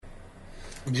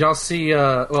Did y'all see?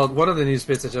 Well, one of the news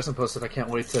bits that Justin posted. I can't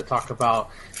wait to talk about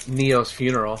Neo's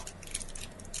funeral.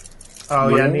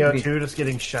 Oh yeah, Neo Really? 2 just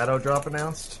getting Shadow Drop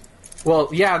announced. Well,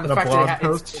 yeah, and the In a fact blog that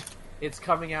post? it's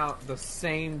coming out the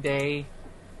same day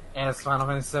as Final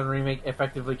Fantasy VII Remake,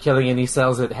 effectively killing any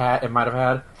sales it might have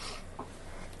had.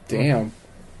 Damn.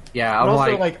 Yeah, And I'm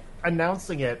also like,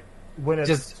 announcing it when it's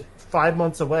Just- 5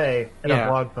 months away in Yeah. a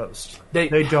blog post. They-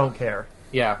 They don't care.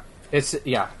 yeah, it's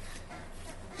yeah.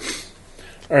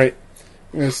 All right,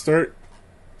 I'm gonna start.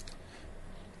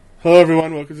 Hello,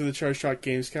 everyone. Welcome to the Charge Talk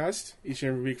Gamescast. Each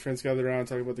and every week, friends gather around and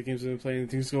talk about the games they've been playing and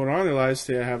things going on in their lives.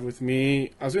 Today, I have with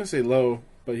me. I was gonna say Lo,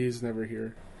 but he's never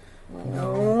here.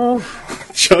 No.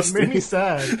 Justin. Made me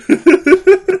sad.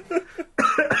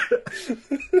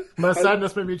 My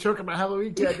sadness made me choke on my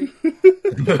Halloween candy.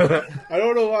 I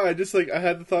don't know why. I just I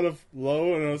had the thought of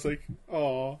Lo, and I was like,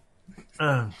 "Aw."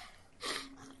 And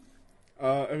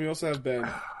we also have Ben.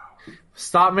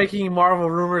 Stop making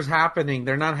Marvel rumors happening.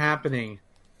 They're not happening.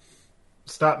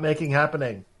 Stop making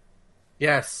happening.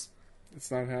 Yes.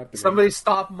 It's not happening. Somebody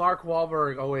stop Mark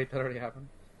Wahlberg. Oh wait, that already happened.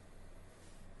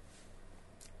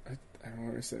 I don't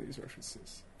understand these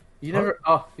references. You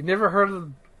never heard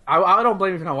of? I don't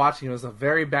blame you for not watching. It was a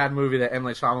very bad movie that M.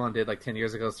 Night Shyamalan did 10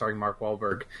 years ago, starring Mark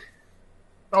Wahlberg.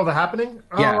 Oh, The Happening?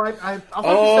 Yeah. Oh, I thought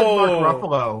you said Mark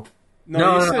Ruffalo. No,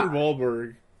 you no. said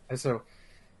Wahlberg. So,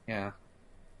 yeah,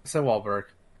 I said Wahlberg.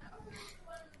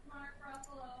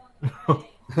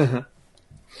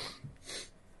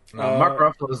 No, Mark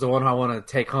Ruffalo is the one I want to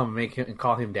take home and make him and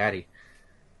call him daddy.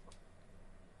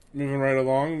 Moving right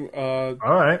along. All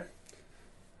right.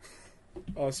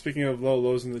 Speaking of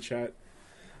Lo's in the chat.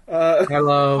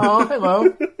 Hello. Oh,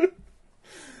 hello.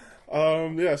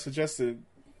 Yeah, so Justin,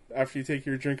 after you take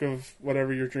your drink of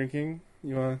whatever you're drinking,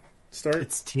 you want to start?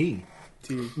 It's tea.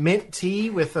 Tea. Mint tea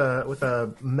with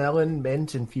a melon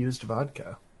mint infused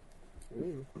vodka.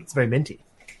 Ooh. It's very minty.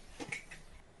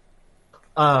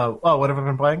 What have I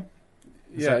been playing?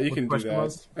 Yeah, that you what can the do question that.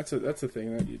 was? That's a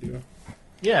thing that you do.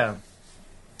 Yeah.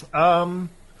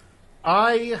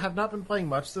 I have not been playing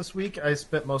much this week. I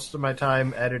spent most of my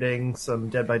time editing some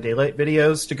Dead by Daylight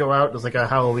videos to go out as a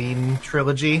Halloween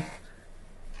trilogy,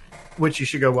 which you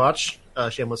should go watch.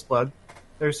 Shameless plug.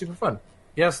 They're super fun.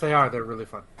 Yes, they are. They're really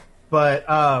fun. But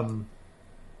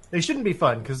they shouldn't be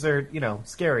fun because they're,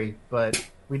 scary. But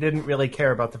we didn't really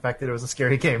care about the fact that it was a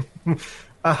scary game.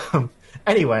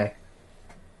 Anyway,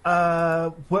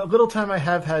 what little time I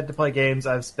have had to play games,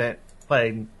 I've spent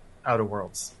playing Outer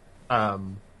Worlds.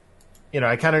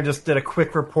 I kind of just did a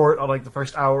quick report on the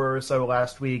first hour or so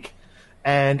last week,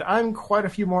 and I'm quite a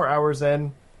few more hours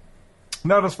in.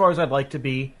 Not as far as I'd like to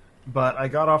be, but I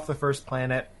got off the first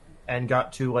planet and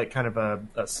got to kind of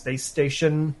a space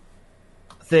station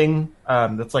thing.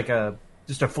 That's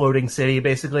just a floating city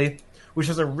basically, which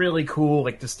has a really cool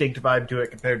distinct vibe to it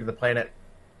compared to the planet.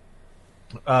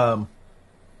 I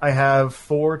have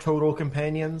 4 total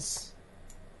companions,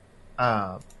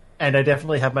 and I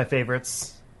definitely have my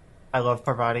favorites. I love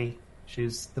Parvati.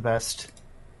 She's the best.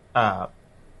 Lo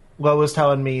was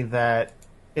telling me that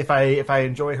if I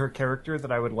enjoy her character,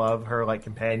 that I would love her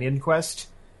companion quest,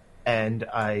 and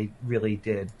I really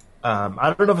did. I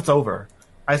don't know if it's over.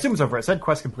 I assume it's over. It said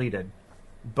quest completed,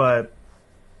 but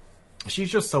she's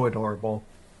just so adorable.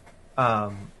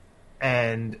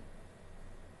 And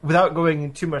without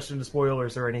going too much into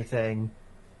spoilers or anything,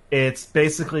 it's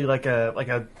basically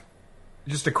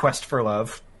just a quest for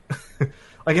love.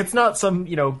 It's not some,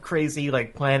 crazy,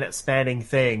 planet-spanning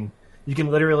thing. You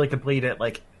can literally complete it,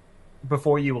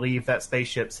 before you leave that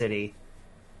spaceship city.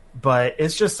 But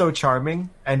it's just so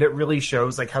charming, and it really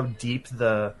shows, how deep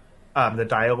the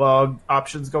dialogue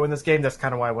options go in this game. That's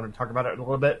kind of why I want to talk about it in a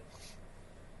little bit.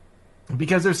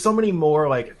 Because there's so many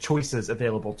more, choices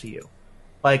available to you.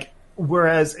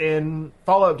 Whereas in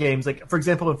Fallout games, for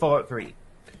example, in Fallout 3,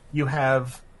 you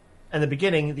have, in the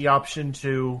beginning, the option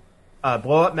to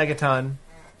blow up Megaton,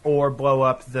 or blow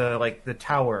up the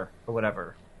tower or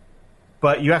whatever.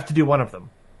 But you have to do one of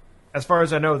them. As far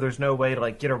as I know, there's no way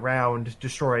to get around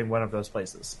destroying one of those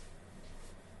places.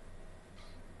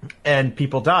 And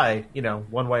people die,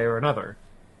 one way or another.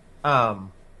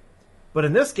 But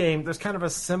in this game, there's kind of a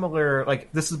similar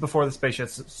this is before the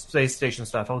space station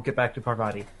stuff. I'll get back to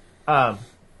Parvati.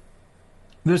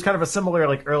 There's kind of a similar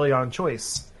early on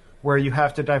choice where you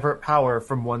have to divert power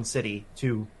from one city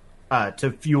to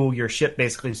fuel your ship,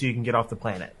 basically, so you can get off the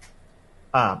planet.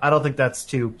 I don't think that's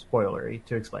too spoilery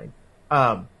to explain.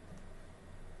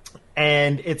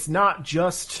 And it's not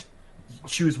just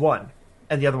choose one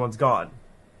and the other one's gone.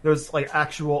 There's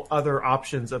actual other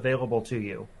options available to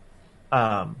you,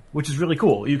 which is really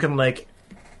cool. You can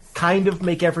kind of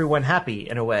make everyone happy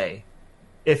in a way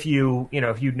if you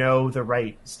know the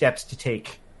right steps to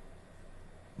take.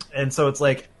 And so it's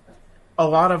like a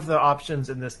lot of the options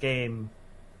in this game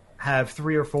have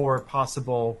 3 or 4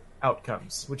 possible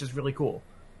outcomes, which is really cool.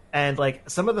 And like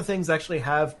some of the things actually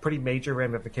have pretty major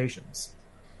ramifications.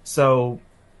 So,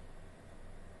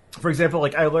 for example,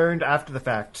 like I learned after the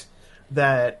fact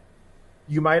that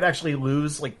you might actually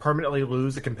permanently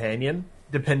lose a companion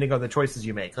depending on the choices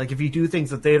you make. Like if you do things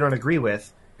that they don't agree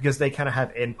with because they kind of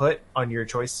have input on your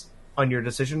choice, on your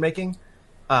decision making.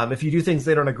 If you do things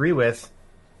they don't agree with,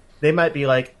 they might be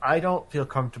like, I don't feel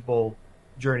comfortable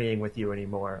journeying with you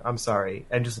anymore. I'm sorry.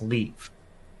 And just leave.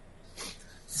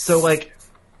 So like,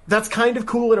 that's kind of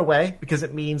cool in a way because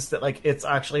it means that like, it's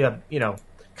actually a,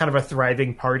 kind of a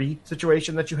thriving party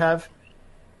situation that you have.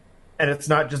 And it's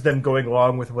not just them going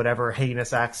along with whatever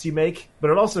heinous acts you make, but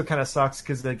it also kind of sucks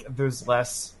because like, there's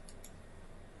less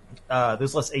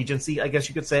agency, I guess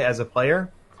you could say, as a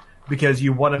player, because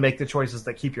you want to make the choices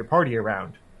that keep your party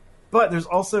around. But there's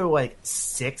also like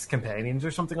 6 companions or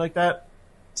something like that.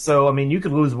 So I mean, you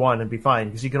could lose one and be fine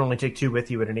because you can only take 2 with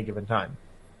you at any given time.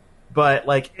 But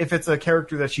like, if it's a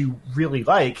character that you really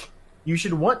like, you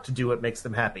should want to do what makes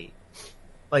them happy.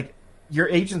 Like, your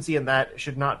agency in that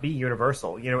should not be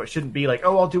universal. It shouldn't be like,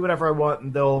 oh, I'll do whatever I want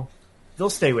and they'll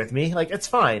stay with me. Like, it's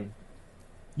fine.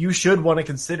 You should want to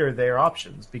consider their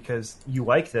options because you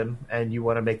like them and you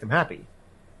want to make them happy.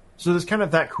 So there's kind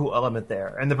of that cool element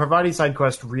there. And the Parvati side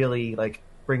quest really like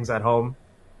brings that home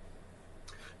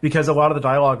because a lot of the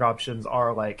dialogue options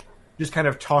are like just kind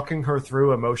of talking her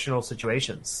through emotional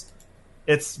situations.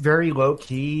 It's very low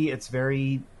key. It's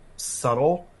very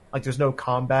subtle. Like there's no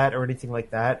combat or anything like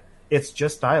that. It's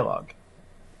just dialogue,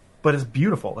 but it's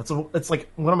beautiful. It's like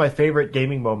one of my favorite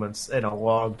gaming moments in a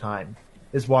long time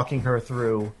is walking her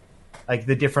through like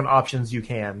the different options you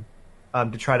can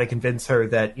to try to convince her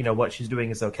that what she's doing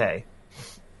is okay.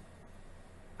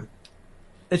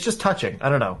 It's just touching. I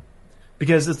don't know,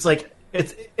 because it's like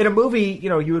it's in a movie.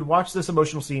 You would watch this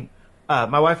emotional scene.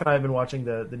 My wife and I have been watching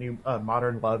the new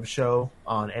Modern Love show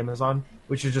on Amazon,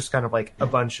 which is just kind of like a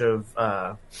bunch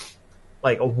of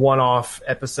like a one-off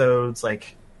episodes,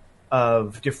 like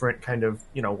of different kind of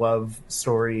love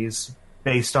stories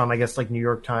based on, I guess, like New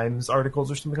York Times articles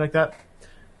or something like that.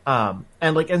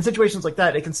 And like in situations like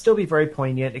that, it can still be very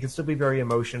poignant. It can still be very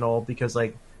emotional because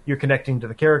like you're connecting to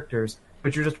the characters,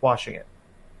 but you're just watching it.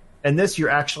 And this, you're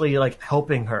actually like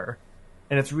helping her,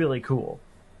 and it's really cool.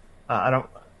 I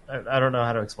don't know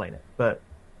how to explain it, but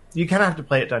you kind of have to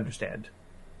play it to understand.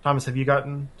 Thomas, have you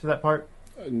gotten to that part?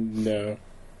 No.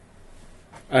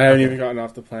 I haven't even gotten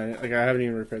off the planet. Like, I haven't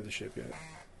even repaired the ship yet.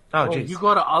 Oh, jeez. You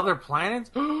go to other planets?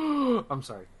 I'm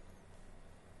sorry.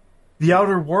 The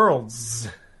Outer Worlds.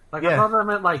 Like, I thought that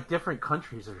meant, like, different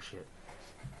countries or shit.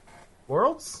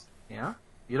 Worlds? Yeah.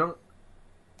 You don't...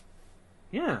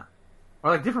 Yeah.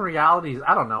 Or, like, different realities.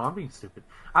 I don't know. I'm being stupid.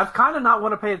 I've kind of not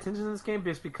want to pay attention to this game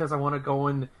just because I want to go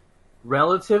in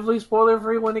relatively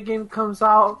spoiler-free when the game comes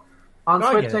out on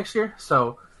Switch next year.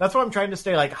 So... That's why I'm trying to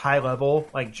stay like high level,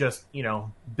 like just,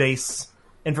 base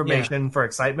information for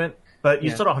excitement, but you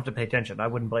still don't have to pay attention. I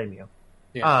wouldn't blame you.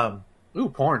 Yeah. Ooh,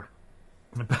 porn.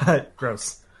 But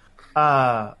gross.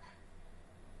 But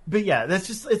yeah,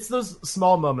 it's those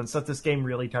small moments that this game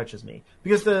really touches me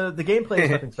because the gameplay is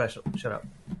nothing special. Shut up.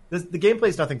 The gameplay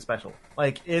is nothing special.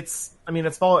 Like it's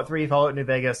Fallout 3, Fallout New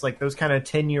Vegas, like those kind of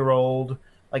 10-year-old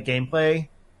like gameplay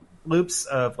loops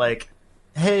of like,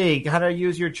 hey, how to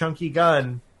use your chunky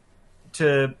gun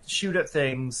to shoot at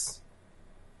things,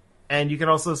 and you can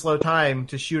also slow time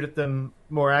to shoot at them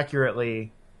more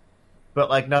accurately, but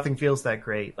like nothing feels that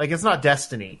great. Like it's not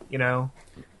Destiny, I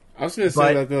was gonna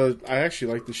say that I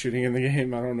actually like the shooting in the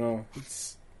game. I don't know.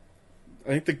 I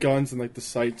think the guns and like the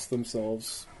sights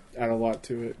themselves add a lot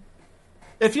to it.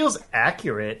 It feels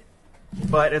accurate,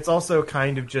 but it's also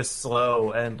kind of just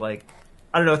slow and like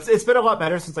I don't know. It's been a lot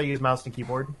better since I used mouse and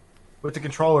keyboard. With the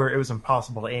controller, it was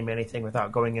impossible to aim anything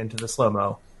without going into the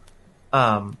slow-mo.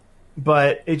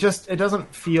 But it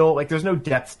doesn't feel like there's no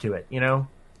depth to it,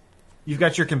 You've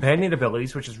got your companion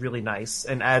abilities, which is really nice,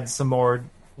 and adds some more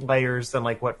layers than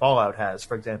like what Fallout has,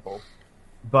 for example.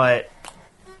 But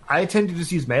I tend to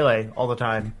just use melee all the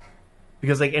time.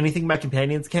 Because like anything my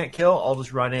companions can't kill, I'll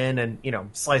just run in and,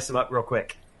 slice them up real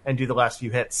quick and do the last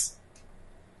few hits.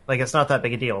 Like, it's not that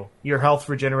big a deal. Your health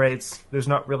regenerates. There's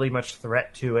not really much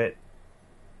threat to it.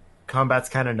 Combat's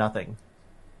kind of nothing.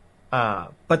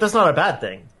 But that's not a bad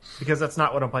thing, because that's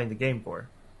not what I'm playing the game for.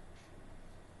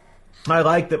 I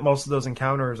like that most of those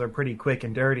encounters are pretty quick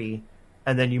and dirty,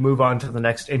 and then you move on to the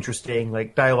next interesting,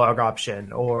 like, dialogue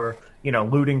option, or,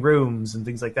 looting rooms and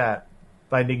things like that.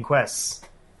 binding quests.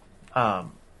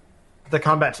 The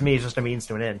combat to me is just a means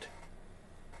to an end.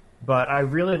 But I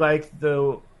really like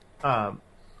the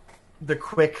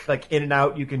quick like in and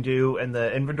out you can do in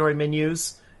the inventory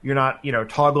menus. You're not,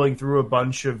 toggling through a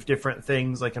bunch of different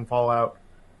things like in Fallout.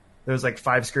 There's like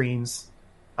 5 screens.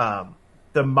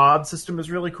 The mod system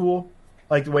is really cool.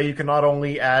 Like the way you can not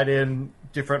only add in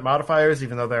different modifiers,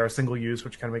 even though they are single use,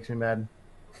 which kind of makes me mad,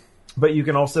 but you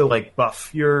can also like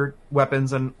buff your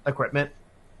weapons and equipment.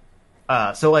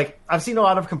 So like I've seen a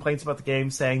lot of complaints about the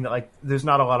game saying that like there's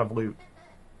not a lot of loot.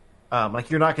 Like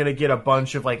you're not going to get a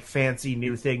bunch of like fancy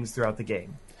new things throughout the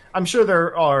game. I'm sure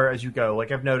there are as you go.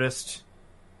 Like I've noticed,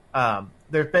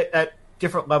 there at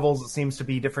different levels it seems to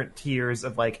be different tiers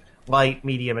of like light,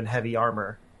 medium, and heavy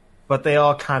armor, but they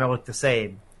all kind of look the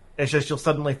same. It's just you'll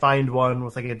suddenly find one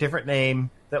with like a different name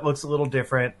that looks a little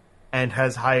different and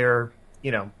has higher,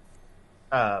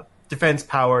 defense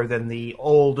power than the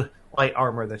old light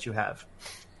armor that you have.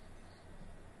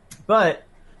 But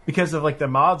because of like the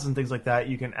mods and things like that,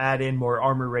 you can add in more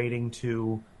armor rating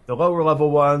to the lower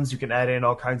level ones. You can add in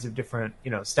all kinds of different,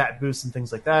 stat boosts and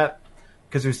things like that.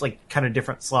 Because there's like kind of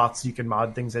different slots you can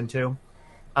mod things into.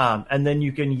 And then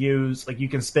you can you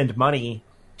can spend money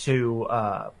to,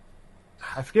 I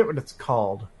forget what it's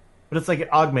called, but it's like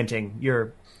augmenting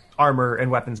your armor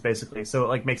and weapons basically. So it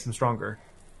like makes them stronger.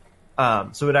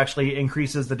 So it actually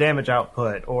increases the damage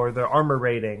output or the armor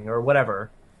rating or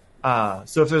whatever.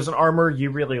 So if there's an armor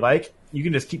you really like, you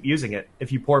can just keep using it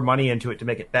if you pour money into it to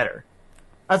make it better.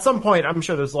 At some point, I'm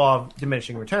sure there's law of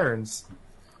diminishing returns,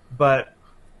 but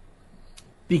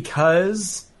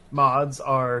because mods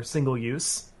are single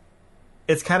use,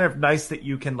 it's kind of nice that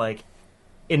you can like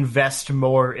invest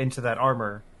more into that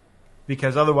armor,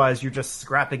 because otherwise you're just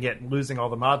scrapping it and losing all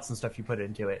the mods and stuff you put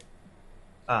into it.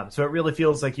 So it really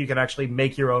feels like you can actually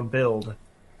make your own build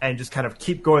and just kind of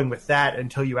keep going with that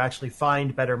until you actually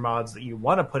find better mods that you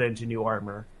want to put into new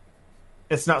armor.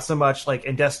 It's not so much like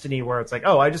in Destiny where it's like,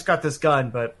 oh, I just got this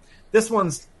gun, but this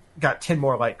one's got 10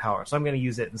 more light power, so I'm going to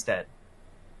use it instead.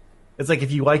 It's like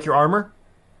if you like your armor,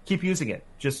 keep using it.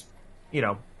 Just,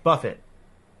 buff it.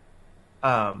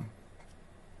 Bop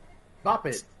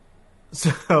it.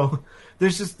 So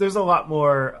there's a lot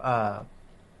more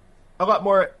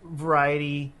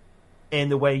variety in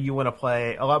the way you want to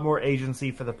play, a lot more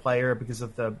agency for the player because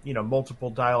of the, multiple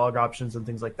dialogue options and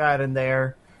things like that in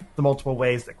there, the multiple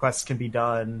ways that quests can be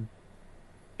done.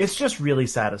 It's just really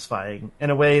satisfying in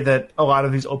a way that a lot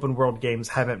of these open world games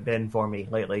haven't been for me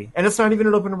lately. And it's not even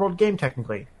an open world game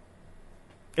technically.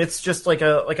 It's just like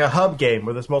a hub game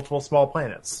where there's multiple small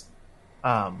planets.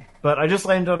 But I just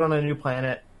landed on a new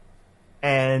planet,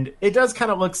 and it does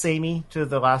kind of look samey to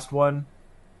the last one.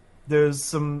 There's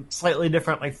some slightly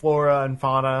different like flora and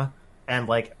fauna, and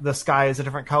like the sky is a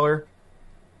different color.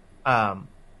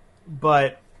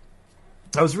 But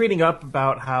I was reading up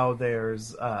about how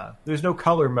there's no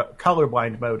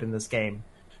colorblind mode in this game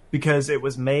because it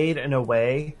was made in a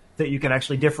way that you can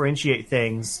actually differentiate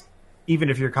things even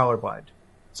if you're colorblind.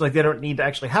 So like they don't need to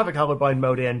actually have a colorblind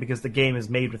mode in because the game is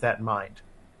made with that in mind.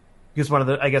 Because one of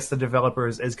the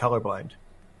developers is colorblind.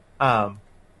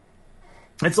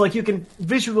 It's like you can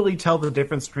visually tell the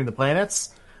difference between the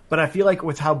planets, but I feel like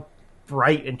with how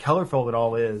bright and colorful it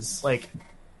all is, like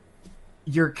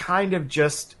you're kind of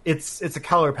just it's a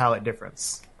color palette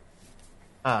difference.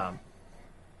 To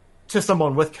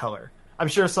someone with color. I'm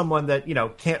sure someone that,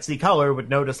 can't see color would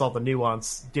notice all the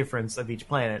nuance difference of each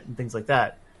planet and things like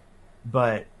that.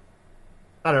 But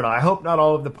I don't know. I hope not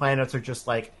all of the planets are just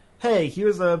like, hey,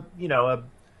 here's a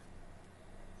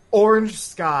orange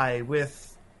sky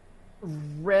with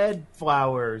red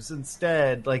flowers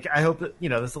instead. Like, I hope that,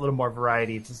 there's a little more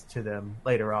variety to them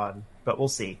later on, but we'll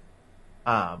see.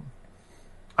 I'm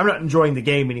not enjoying the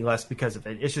game any less because of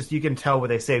it. It's just you can tell where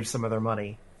they saved some of their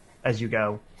money as you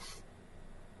go.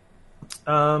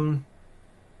 I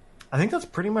think that's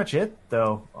pretty much it,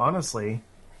 though, honestly.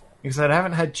 Because I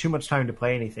haven't had too much time to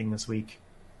play anything this week.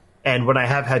 And when I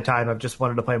have had time, I've just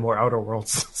wanted to play more Outer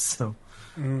Worlds. So,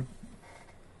 Ben,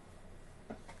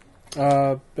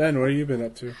 what have you been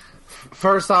up to?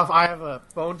 First off, I have a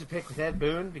bone to pick with Ed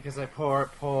Boon because I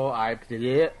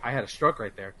had a stroke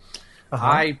right there. Uh-huh.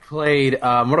 I played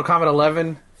Mortal Kombat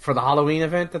 11 for the Halloween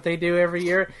event that they do every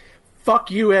year. Fuck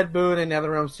you, Ed Boon and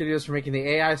NetherRealm Studios, for making the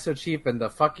AI so cheap and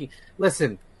the fucking...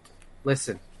 Listen.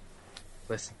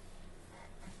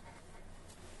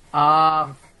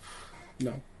 No.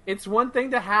 It's one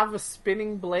thing to have a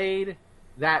spinning blade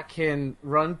that can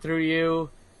run through you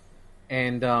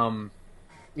and, go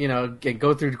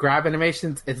through grab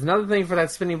animations. It's another thing for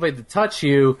that spinning blade to touch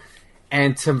you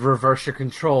and to reverse your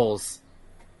controls.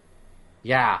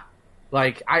 Yeah.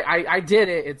 Like I did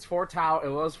it. It's 4 tower. It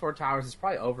was 4 towers. It's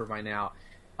probably over by now.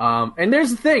 And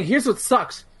there's the thing. Here's what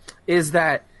sucks is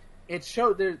that it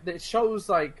shows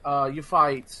like you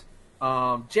fight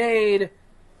Jade,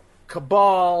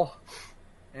 Cabal,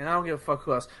 and I don't give a fuck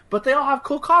who else. But they all have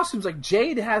cool costumes. Like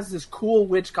Jade has this cool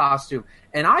witch costume,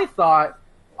 and I thought,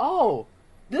 oh,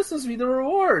 this must be the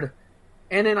reward.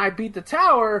 And then I beat the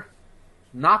tower,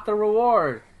 not the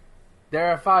reward.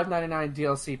 They're a $5.99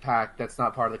 DLC pack that's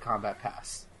not part of the Combat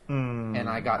Pass. And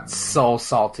I got so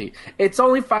salty. It's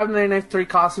only $5.99 for 3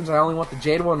 costumes. I only want the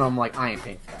Jade one. And I'm like, I ain't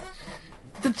paying for that.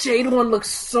 The Jade one looks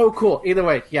so cool. Either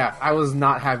way, yeah, I was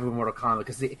not happy with Mortal Kombat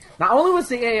because not only was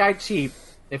the AI cheap,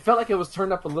 it felt like it was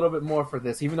turned up a little bit more for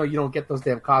this, even though you don't get those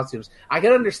damn costumes. I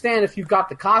can understand if you got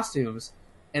the costumes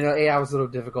and the AI was a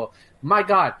little difficult. My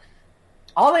God.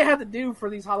 All they had to do for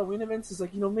these Halloween events is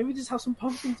like, maybe just have some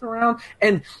pumpkins around.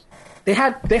 And they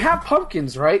have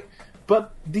pumpkins, right?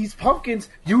 But these pumpkins,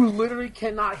 you literally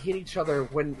cannot hit each other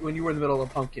when you were in the middle of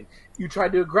a pumpkin. You try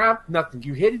to grab, nothing.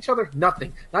 You hit each other,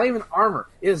 nothing. Not even armor.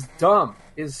 It is dumb.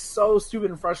 It is so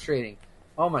stupid and frustrating.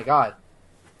 Oh my God.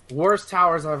 Worst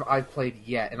towers I've played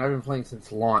yet, and I've been playing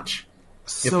since launch.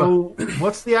 So,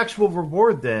 what's the actual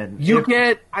reward then? You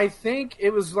get, I think it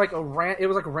was like a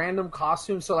random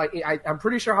costume. So like, I'm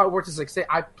pretty sure how it works is like, say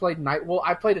I played Nightwolf.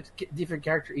 I played a different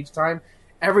character each time.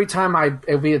 Every time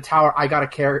it beat a tower, I got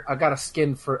a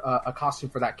skin for a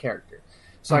costume for that character.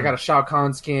 So I got a Shao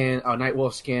Kahn skin, a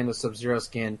Nightwolf skin, a Sub-Zero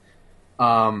skin.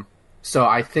 So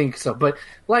I think so. But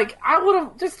like, I would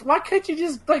have just. Why can't you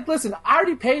just like listen? I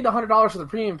already paid the $100 for the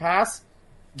premium pass.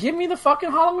 Give me the fucking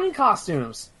Halloween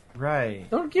costumes. Right.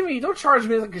 Don't charge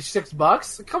me like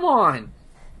 $6. Come on.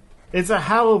 It's a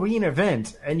Halloween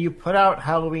event, and you put out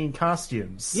Halloween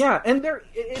costumes. Yeah, and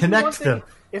connect them.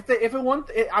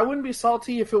 I wouldn't be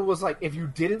salty if it was like if you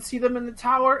didn't see them in the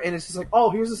tower, and it's just like, oh,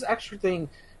 here's this extra thing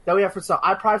that we have for sale.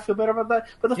 I'd probably feel better about that.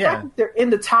 But the fact that they're in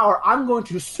the tower, I'm going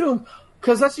to assume,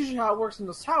 because that's usually how it works in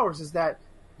those towers, is that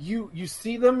you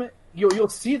see them, you'll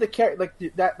see the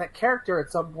that character at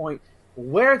some point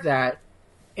wear that.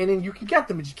 And then you can get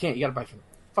them, but you can't. You gotta buy them.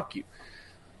 Fuck you.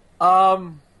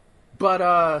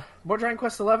 But more Dragon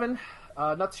Quest XI.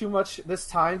 Not too much this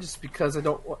time, just because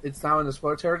it's now in the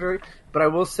spoiler territory. But I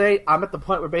will say, I'm at the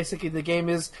point where basically the game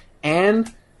is, and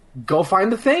go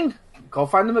find the thing. Go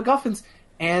find the MacGuffins.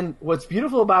 And what's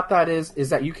beautiful about that is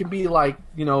that you can be like,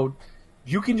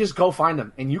 you can just go find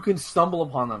them, and you can stumble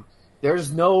upon them.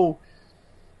 There's no...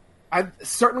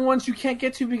 certain ones you can't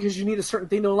get to because you need a certain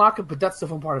thing to unlock it, but that's the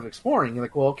fun part of exploring. You're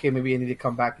like, well, okay, maybe I need to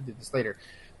come back and do this later.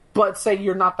 But say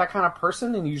you're not that kind of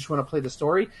person and you just want to play the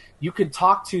story, you can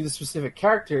talk to the specific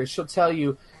character. She won't tell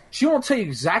you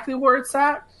exactly where it's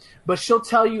at, but she'll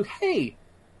tell you, hey,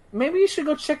 maybe you should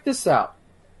go check this out.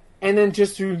 And then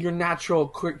just through your natural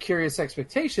curious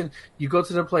expectation, you go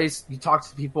to the place, you talk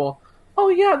to people. Oh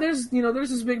yeah, there's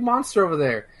this big monster over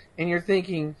there. And you're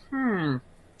thinking,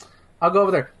 I'll go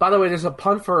over there. By the way, there's a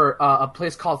pun for a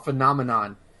place called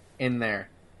Phenomenon in there.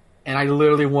 And I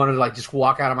literally wanted to like just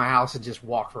walk out of my house and just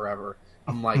walk forever.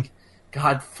 I'm like,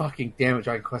 God fucking damn it,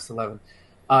 Dragon Quest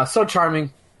XI. So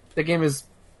charming. The game is,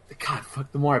 God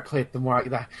fuck, the more I play it, the more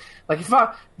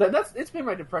it's been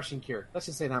my depression cure. Let's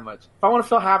just say that much. If I want to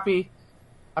feel happy,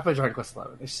 I play Dragon Quest XI.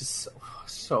 It's just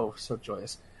so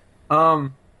joyous.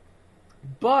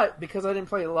 But because I didn't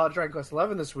play a lot of Dragon Quest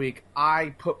XI this week,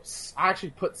 I actually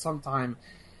put some time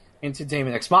into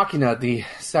Daemon X Machina, the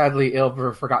sadly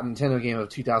ill-forgotten Nintendo game of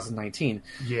 2019.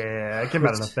 Yeah, it came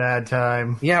out in a bad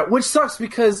time. Yeah, which sucks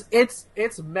because it's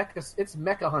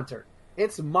Mecha Hunter.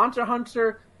 It's Monster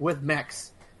Hunter with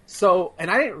mechs. So,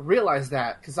 and I didn't realize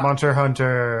that because Monster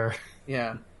Hunter.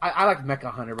 Yeah, I like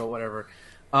Mecha Hunter, but whatever.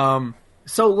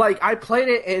 So like I played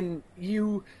it and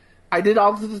I did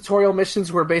all the tutorial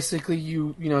missions where basically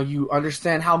you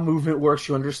understand how movement works.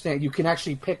 You understand you can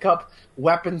actually pick up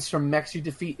weapons from mechs you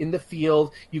defeat in the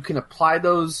field. You can apply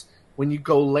those when you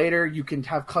go later. You can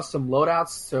have custom loadouts.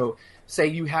 So say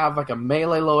you have like a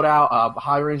melee loadout, a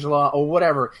high range loadout, or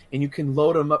whatever, and you can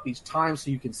load them up each time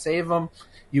so you can save them.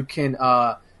 You can,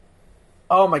 oh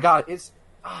my God, it's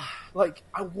like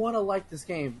I want to like this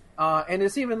game, and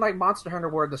it's even like Monster Hunter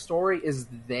where the story is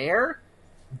there.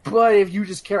 But if you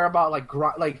just care about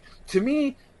like to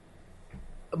me,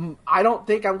 I don't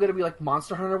think I'm gonna be like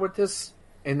Monster Hunter with this,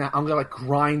 and that I'm gonna like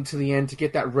grind to the end to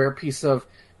get that rare piece of,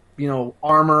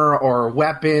 armor or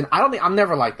weapon. I'm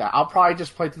never like that. I'll probably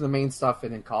just play through the main stuff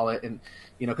and then call it, and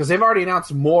because they've already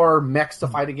announced more mechs to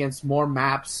fight against, more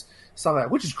maps, stuff like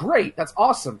that, which is great. That's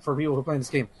awesome for people who are playing this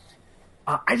game.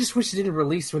 I just wish it didn't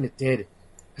release when it did,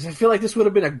 because I feel like this would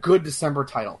have been a good December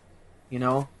title,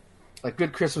 like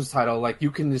good Christmas title. Like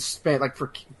you can just spend like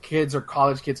for kids or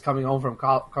college kids coming home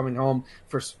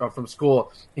from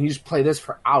school, and you just play this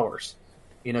for hours.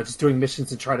 You know, just doing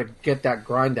missions and try to get that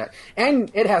grind that. And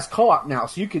it has co-op now,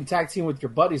 so you can tag team with your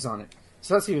buddies on it.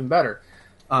 So that's even better.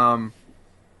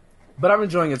 But I'm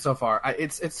enjoying it so far.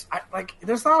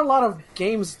 There's not a lot of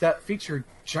games that feature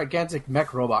gigantic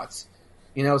mech robots.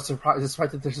 You know,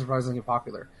 despite that they're surprisingly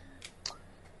popular.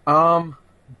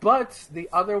 But the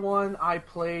other one I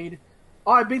played,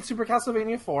 I beat Super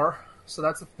Castlevania 4, so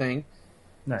that's a thing.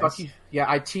 Nice. Fuck you. Yeah,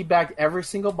 I teabagged every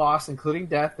single boss, including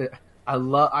Death.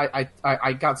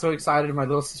 I got so excited. My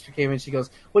little sister came in. She goes,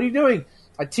 "What are you doing?"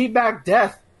 I teabagged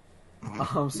Death.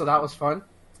 So that was fun.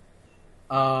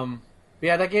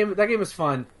 Yeah, that game is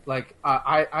fun. Like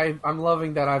I'm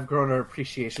loving that I've grown an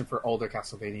appreciation for older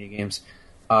Castlevania games,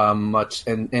 much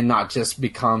and not just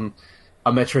become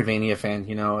a Metroidvania fan.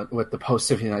 You know, with the post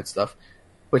Symphony Night stuff,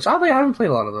 which oddly I haven't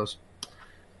played a lot of those.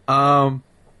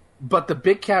 But the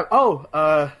big cap.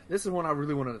 This is one I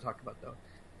really wanted to talk about though.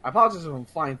 I apologize if I'm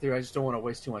flying through. I just don't want to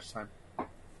waste too much time.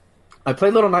 I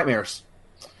played Little Nightmares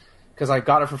because I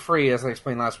got it for free, as I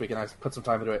explained last week, and I put some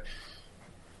time into it.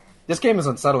 This game is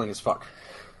unsettling as fuck.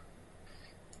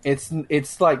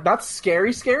 It's like not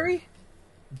scary,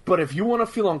 but if you want to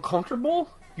feel uncomfortable,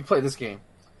 you play this game.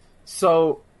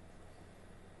 So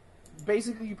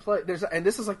basically, you play and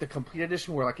this is like the complete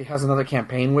edition where like it has another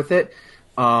campaign with it.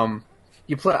 I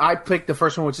picked the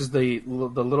first one, which is the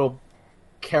little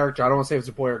character. I don't want to say if it's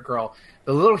a boy or a girl.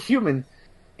 The little human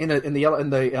in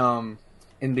the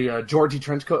Georgie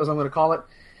trench coat, as I'm going to call it.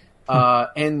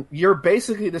 And you're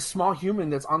basically this small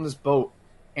human that's on this boat,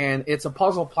 and it's a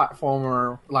puzzle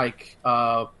platformer like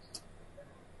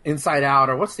Inside Out,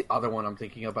 or what's the other one I'm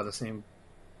thinking of by the same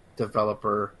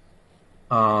developer?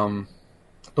 The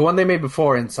one they made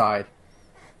before Inside.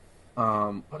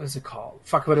 What is it called?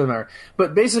 Fuck, what doesn't matter.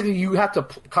 But basically, you have to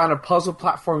kind of puzzle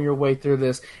platform your way through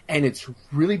this, and it's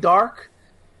really dark.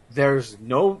 There's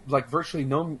virtually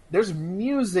no. There's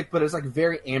music, but it's like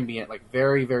very ambient, like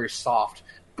very, very soft,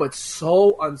 but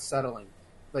so unsettling.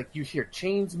 Like you hear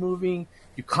chains moving,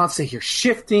 you constantly hear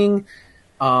shifting.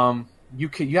 You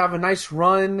have a nice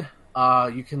run.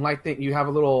 You can you have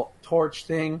a little torch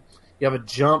thing. You have a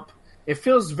jump. It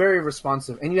feels very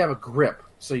responsive, and you have a grip,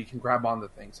 so you can grab onto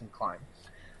things and climb.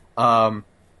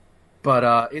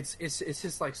 But it's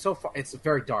just like so far it's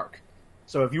very dark.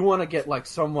 So if you want to get like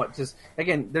somewhat just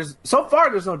again, there's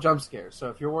no jump scares. So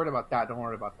if you're worried about that, don't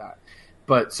worry about that.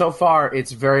 But so far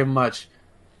it's very much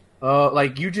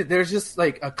there's just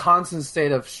like a constant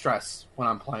state of stress when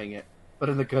I'm playing it, but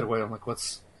in a good way. I'm like,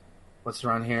 what's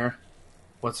around here?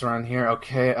 What's around here?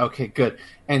 Okay, good.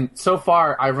 And so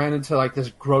far, I ran into like this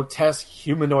grotesque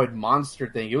humanoid monster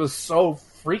thing. It was so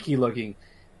freaky looking,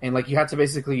 and like you had to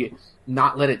basically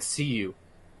not let it see you.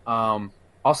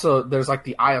 Also, there's like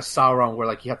the Eye of Sauron, where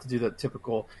like you have to do the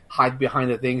typical hide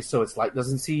behind the thing so its light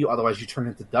doesn't see you, otherwise you turn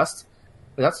into dust.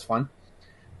 But that's fun.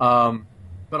 But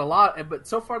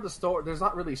so far the story, there's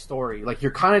not really story. Like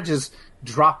you're kind of just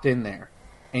dropped in there,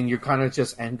 and you're kind of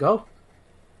just go.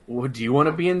 Well, do you want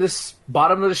to be in this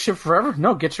bottom of the ship forever?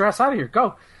 No, get your ass out of here.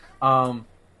 Go.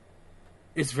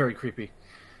 It's very creepy.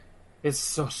 It's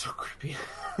so creepy.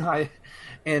 Bandai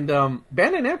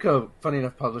Namco, funny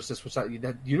enough, published this, which a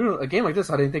game like this,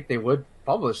 I didn't think they would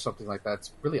publish something like that.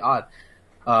 It's really odd.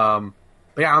 But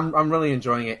yeah, I'm really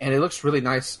enjoying it, and it looks really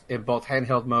nice in both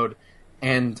handheld mode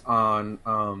and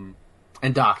on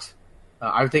and docked.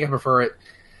 I think I prefer it.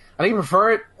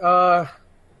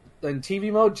 In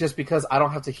TV mode, just because I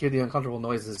don't have to hear the uncomfortable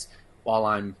noises while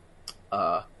I'm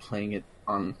playing it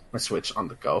on my Switch on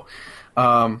the go.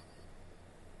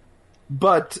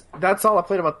 But that's all I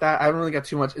played about that. I haven't really got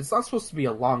too much. It's not supposed to be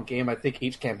a long game. I think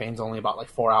each campaign's only about like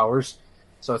 4 hours,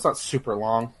 so it's not super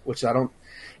long.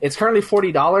 It's currently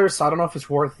 $40, so I don't know if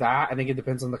it's worth that. I think it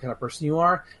depends on the kind of person you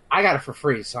are. I got it for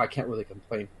free, so I can't really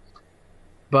complain.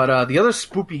 But the other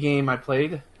spoopy game I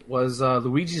played was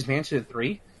Luigi's Mansion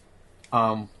 3.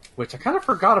 Which I kind of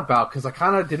forgot about because I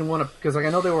kind of didn't want to, because like I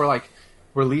know they were like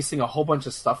releasing a whole bunch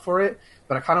of stuff for it,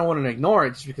 but I kind of wanted to ignore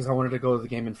it just because I wanted to go to the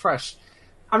game in fresh.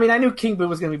 I mean, I knew King Boo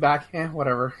was going to be back.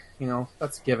 Whatever,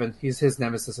 that's given. He's his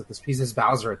nemesis he's his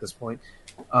Bowser at this point.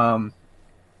 My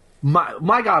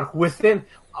God,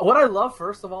 what I love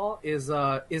first of all is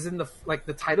in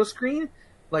the title screen.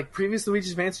 Like previous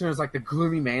Luigi's Mansion was like the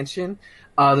gloomy mansion.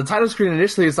 The title screen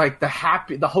initially is like the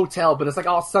hotel, but it's like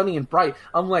all sunny and bright.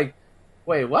 I'm like,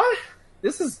 wait, what?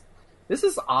 This is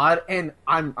odd, and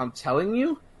I'm telling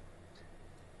you,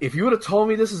 if you would have told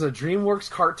me this is a DreamWorks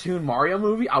cartoon Mario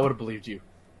movie, I would have believed you.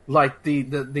 Like the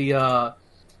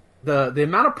the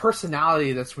amount of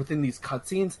personality that's within these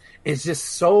cutscenes is just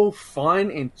so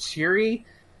fun and cheery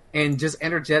and just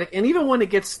energetic. And even when it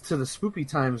gets to the spoopy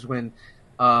times when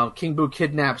King Boo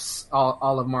kidnaps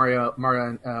all of Mario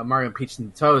and Peach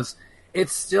and the Toads, it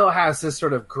still has this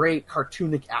sort of great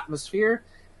cartoonic atmosphere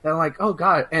that I'm like, oh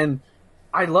god, and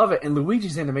I love it. And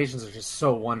Luigi's animations are just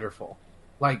so wonderful.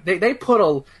 Like they put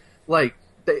a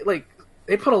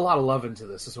lot of love into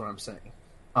this, is what I'm saying.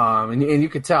 And you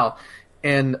could tell.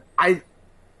 And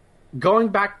going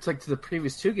back to the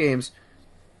previous two games,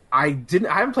 I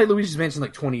haven't played Luigi's Mansion in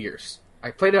like 20 years.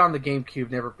 I played it on the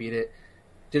GameCube, never beat it.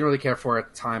 Didn't really care for it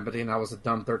at the time, but then I was a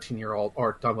dumb 13-year-old,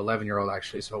 or dumb 11-year-old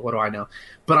actually, so what do I know?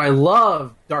 But I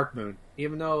love Dark Moon,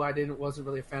 even though wasn't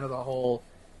really a fan of the whole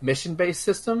mission-based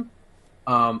system.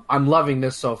 I'm loving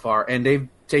this so far, and they've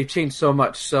changed so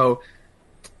much. So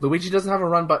Luigi doesn't have a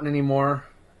run button anymore.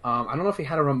 I don't know if he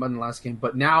had a run button in the last game,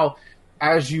 but now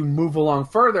as you move along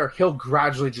further, he'll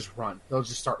gradually just run. He'll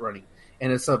just start running,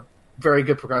 and it's a very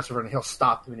good progressive run. He'll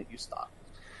stop the minute you stop.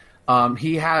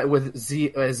 He had with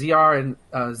ZR and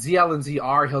ZL and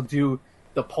ZR, he'll do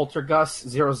the Poltergust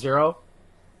 0-0.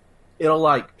 It'll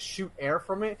like shoot air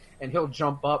from it, and he'll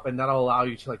jump up, and that'll allow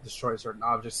you to like destroy certain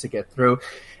objects to get through.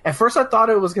 At first, I thought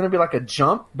it was going to be like a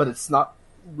jump, but it's not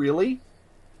really.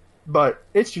 But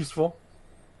it's useful.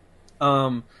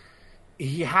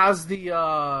 He has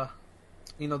the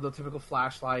the typical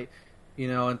flashlight,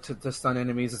 and to stun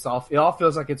enemies. It all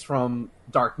feels like it's from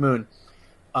Dark Moon.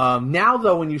 Now,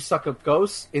 though, when you suck up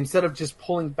ghosts, instead of just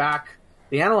pulling back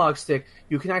the analog stick,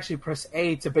 you can actually press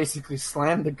A to basically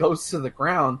slam the ghosts to the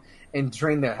ground and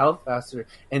drain their health faster.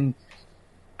 And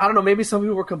I don't know, maybe some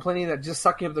people were complaining that just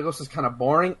sucking up the ghosts is kind of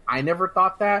boring. I never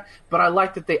thought that, but I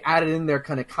like that they added in there.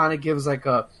 Kind of gives like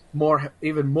a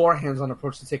even more hands-on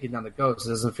approach to taking down the ghosts. It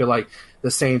doesn't feel like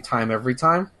the same time every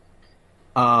time.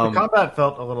 The combat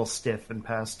felt a little stiff in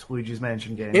past Luigi's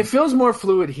Mansion games. It feels more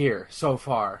fluid here so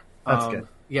far. That's good.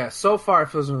 Yeah, so far it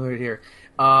feels more fluid here.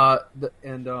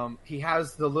 He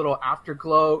has the little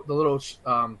afterglow, the little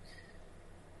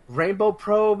rainbow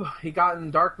probe he got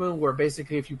in Dark Moon, where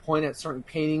basically if you point at certain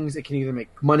paintings, it can either make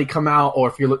money come out, or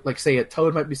if you look like, say, a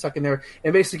toad might be stuck in there,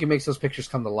 it basically makes those pictures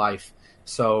come to life.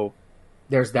 So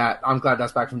there's that. I'm glad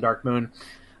that's back from Dark Moon.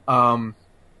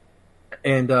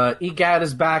 EGAD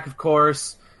is back, of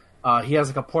course. He has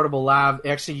like a portable lab.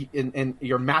 Actually, in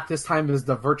your map this time is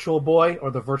the Virtual Boy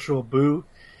or the Virtual Boo,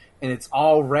 and it's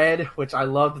all red, which I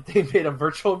love that they made a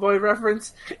Virtual Boy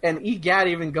reference. And EGAD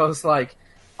even goes like,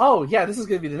 "Oh yeah, this is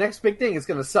going to be the next big thing. It's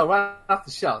going to sell right off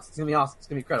the shelves. It's going to be awesome. It's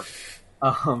going to be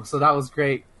incredible." So that was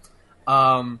great.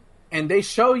 And they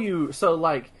show you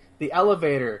like the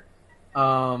elevator,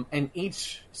 and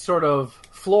each sort of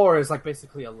floor is like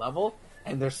basically a level.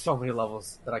 And there's so many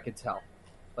levels that I could tell.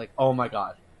 Like, oh my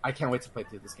god. I can't wait to play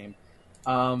through this game.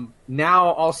 Now,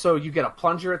 also, you get a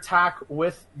plunger attack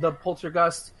with the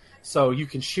Poltergust, so you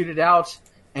can shoot it out,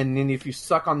 and then if you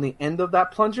suck on the end of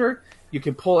that plunger, you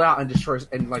can pull it out and destroy,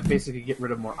 and like basically get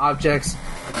rid of more objects.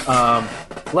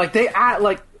 They add,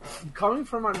 like, coming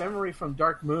from my memory from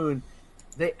Dark Moon,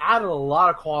 they added a lot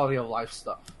of quality of life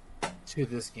stuff to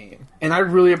this game, and I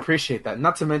really appreciate that.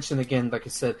 Not to mention, again, like I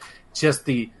said, just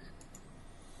the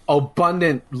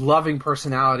abundant, loving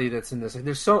personality that's in this. It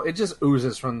just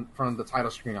oozes from the title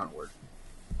screen onward.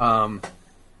 I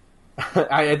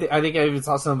think I even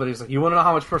saw somebody who's like, "You want to know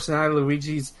how much personality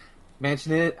Luigi's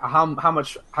Mansion is? How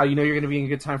you know you're going to be in a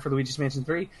good time for Luigi's Mansion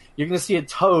 3? You're going to see a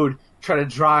Toad try to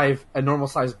drive a normal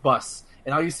sized bus,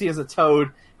 and all you see is a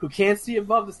Toad who can't see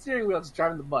above the steering wheel just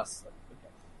driving the bus. Like,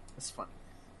 okay, that's funny.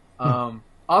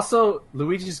 Also,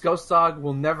 Luigi's Ghost Dog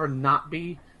will never not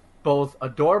be both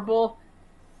adorable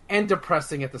and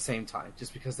depressing at the same time,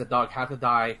 just because the dog had to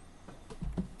die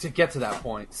to get to that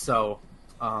point. So,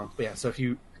 but yeah. So if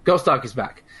you Ghost Dog is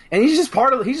back, and he's just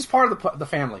part of the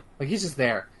family. Like, he's just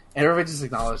there, and everybody just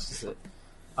acknowledges it.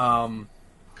 And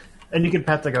you can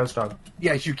pet the Ghost Dog.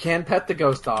 Yeah, you can pet the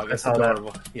Ghost Dog. It's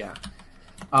adorable. That. Yeah.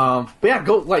 But yeah,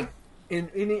 go like.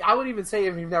 I would even say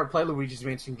if you've never played Luigi's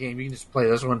Mansion game, you can just play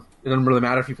this one. It doesn't really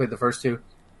matter if you played the first two.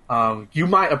 You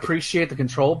might appreciate the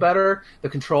control better, the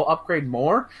control upgrade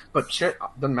more, but shit,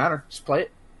 doesn't matter. Just play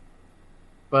it.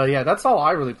 But yeah, that's all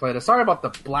I really played. Sorry about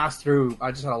the blast through.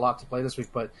 I just had a lot to play this week,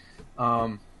 but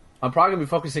I'm probably going to be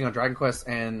focusing on Dragon Quest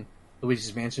and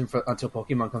Luigi's Mansion until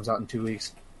Pokemon comes out in 2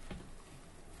 weeks.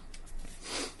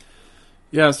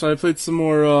 Yeah, so I played some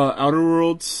more Outer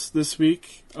Worlds this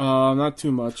week. Not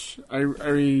too much. I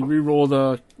re-rolled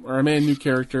I made a new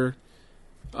character.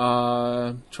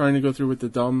 Trying to go through with the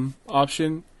dumb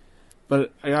option,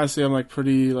 but I gotta say I'm like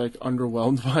pretty like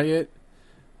underwhelmed by it.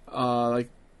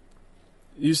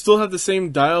 you still have the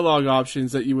same dialogue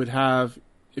options that you would have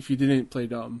if you didn't play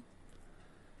dumb.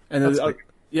 And That's the, weird.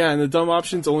 yeah, and the dumb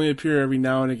options only appear every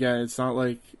now and again. It's not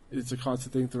like it's a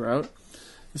constant thing throughout.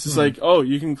 This is like, oh,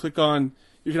 you can click on,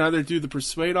 you can either do the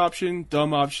persuade option,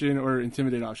 dumb option, or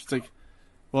intimidate option. It's like,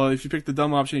 well, if you pick the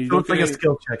dumb option, you So don't it's get like a any,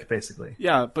 skill check, basically.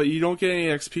 yeah, but you don't get any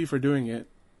XP for doing it.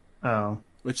 Oh.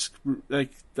 Which, like,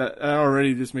 that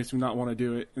already just makes me not want to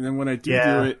do it. And then when I do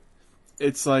Yeah. do it,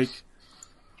 it's like,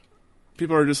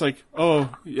 people are just like, oh,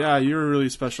 yeah, you're really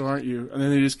special, aren't you? And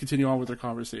then they just continue on with their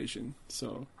conversation.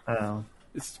 So, Oh.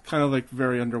 it's kind of, like,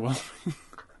 very underwhelming.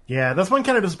 Yeah, that's one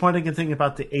kind of disappointing thing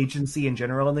about the agency in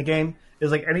general in the game,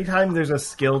 is like anytime there's a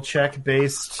skill check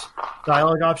based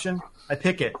dialogue option, I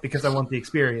pick it because I want the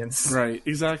experience. Right,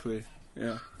 exactly.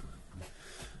 Yeah.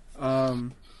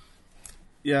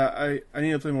 Yeah, I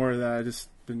need to play more of that. I just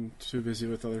been too busy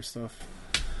with other stuff.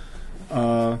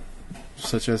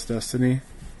 Such as Destiny.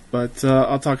 But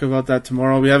I'll talk about that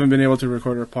tomorrow. We haven't been able to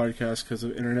record our podcast because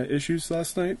of internet issues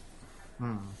last night.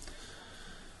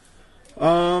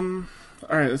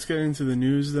 Alright, let's get into the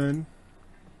news then.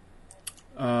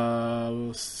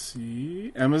 We'll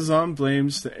see. Amazon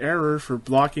blames the error for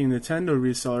blocking Nintendo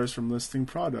resellers from listing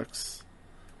products.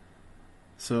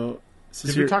 So,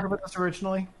 Did we talk about this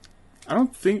originally? I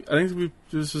think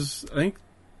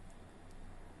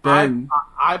Ben,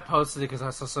 I posted it because I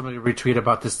saw somebody retweet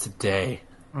about this today.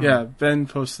 yeah, Ben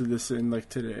posted this in like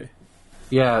today.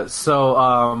 Yeah, so,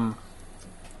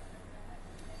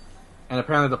 and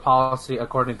apparently the policy,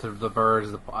 according to The Verge,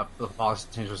 the policy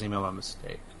change was emailed by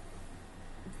mistake.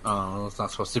 It's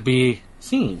not supposed to be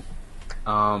seen.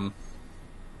 You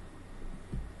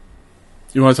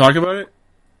want to talk about it?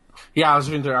 Yeah, I was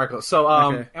reading the article. So,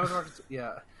 Okay. Amazon,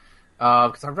 yeah.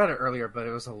 Because I read it earlier, but it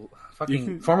was a fucking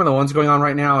can- Formula One's going on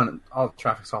right now, and all the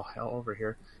traffic's all hell over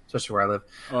here, especially where I live.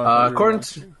 Oh, I thought you were According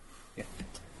watching. to,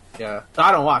 yeah,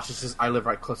 I don't watch. It's just I live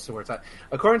right close to where it's at.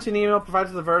 According to an email provided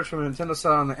to The Verge from a Nintendo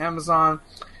seller on the Amazon,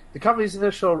 the company's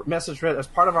initial message read, "As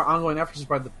part of our ongoing efforts to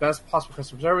provide the best possible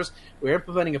customer service, we are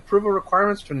implementing approval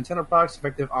requirements for Nintendo products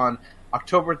effective on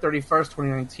October 31st,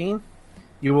 2019.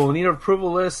 You will need an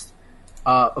approval list."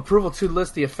 Approval to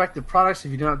list the affected products.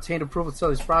 If you do not obtain approval to sell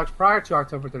these products prior to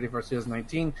October 31st,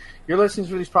 2019, your listings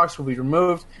for these products will be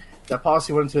removed. That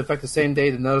policy went into effect the same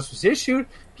day the notice was issued,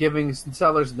 giving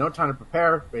sellers no time to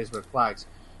prepare, raise red flags.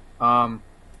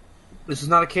 This was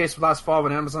not a case last fall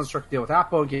when Amazon struck a deal with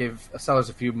Apple and gave sellers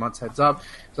a few months heads up.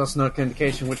 There's also no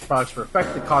indication which products were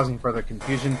affected, causing further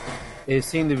confusion. It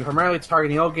seemed to be primarily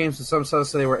targeting old games, and some sellers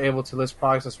say they were able to list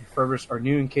products as refurbished or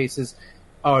new in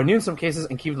some cases,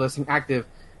 and keep the listing active.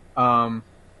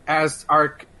 As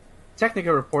our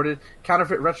Technica reported,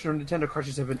 counterfeit retro Nintendo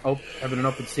cartridges have been an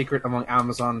open secret among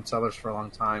Amazon sellers for a long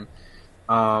time.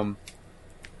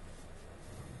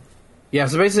 Yeah,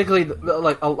 so basically,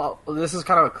 like this is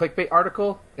kind of a clickbait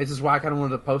article. This is why I kind of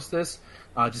wanted to post this,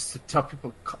 just to tell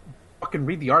people fucking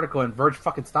read the article and Verge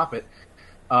fucking stop it.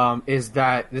 Is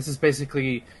that this is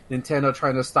basically Nintendo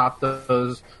trying to stop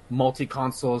those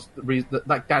multi-consoles,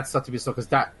 like that stuff to be sold, because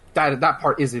that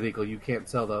part is illegal. You can't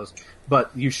sell those,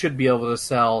 but you should be able to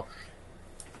sell,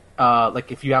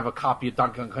 like if you have a copy of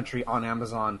Donkey Kong Country on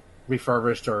Amazon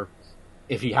refurbished, or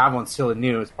if you have one still and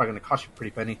new, it's probably going to cost you a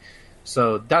pretty penny.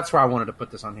 So that's where I wanted to put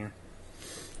this on here.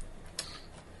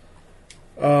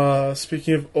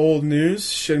 Speaking of old news,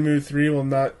 Shenmue 3 will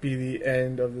not be the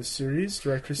end of the series,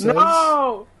 director says.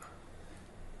 No!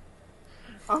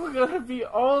 I'm gonna be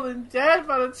old and dead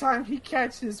by the time he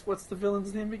catches. What's the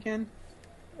villain's name again?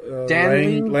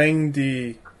 Dan Lang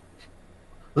D.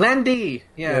 Lendy!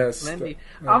 Yeah, Yes, Lendy.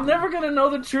 that- I'm never gonna know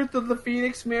the truth of the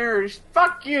Phoenix Mirrors.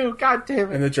 Fuck you! God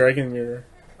damn And it! the Dragon Mirror.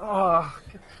 Oh,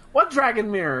 what Dragon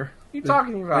Mirror? What are you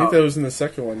talking I think about? that was in the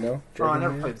second one, no? Oh, I Dragon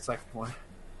never Mirror? played the second one.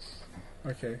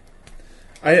 Okay.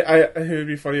 It would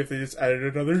be funny if they just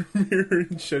added another mirror in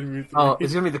Shenmue 3. Oh,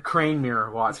 it's gonna be the Crane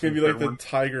Mirror. Watch. It's gonna be the like third the one.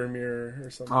 Tiger Mirror or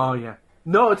something. Oh yeah.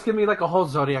 No, it's gonna be like a whole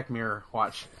Zodiac Mirror.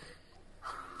 Watch.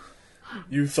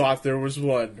 You thought there was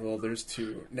one. Well, there's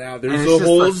two. Now there's And a it's just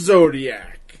whole like-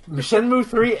 Zodiac. Shenmue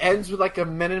 3 ends with like a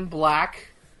Men in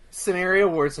Black scenario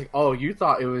where it's like, oh, you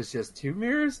thought it was just two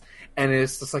mirrors, and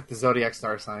it's just like the Zodiac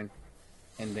star sign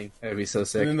ending. That'd be so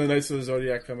sick. And then the Knights of the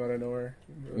Zodiac come out of nowhere.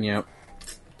 Yep.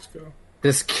 Let's go.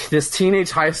 This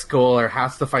teenage high schooler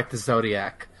has to fight the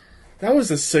Zodiac. That was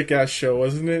a sick ass show,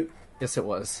 wasn't it? Yes, it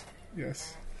was.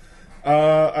 Yes.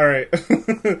 Alright. Are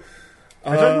you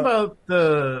talking about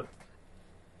the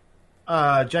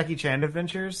Jackie Chan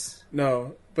adventures?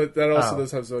 No, but that also Oh.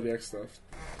 does have Zodiac stuff.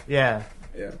 Yeah,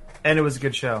 Yeah. and it was a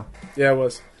good show. Yeah, it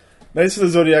was. Knights of the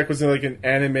Zodiac was like an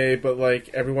anime, but like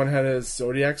everyone had a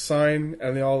Zodiac sign,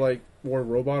 and they all like wore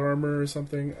robot armor or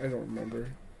something. I don't remember.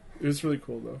 It was really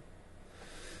cool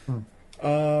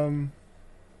though.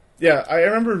 Yeah, I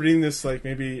remember reading this like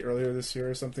maybe earlier this year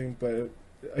or something, but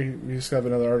we just got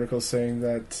another article saying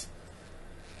that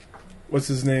what's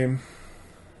his name?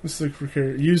 Let's look for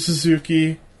here. Yu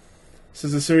Suzuki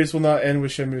says the series will not end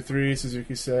with Shenmue 3.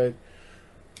 Suzuki said,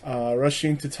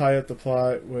 rushing to tie up the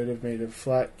plot would have made a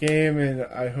flat game, and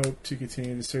I hope to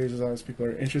continue the series as long as people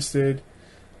are interested.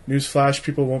 Newsflash,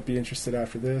 people won't be interested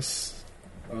after this.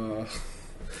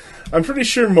 I'm pretty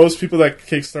sure most people that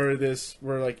kickstarted this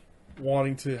were like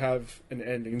wanting to have an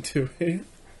ending to it.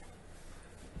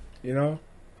 You know?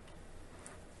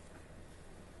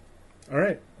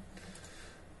 Alright.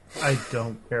 I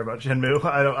don't care about Shenmue.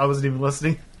 I wasn't even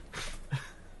listening.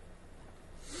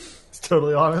 It's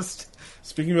totally honest.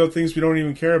 Speaking about things we don't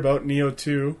even care about, Neo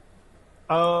 2.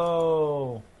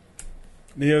 Oh.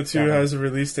 Neo 2 has a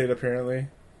release date, apparently.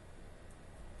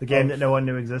 The game that no one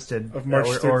knew existed. Of March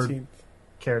 13th. Or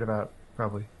cared about,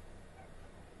 probably.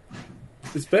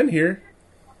 It's been here.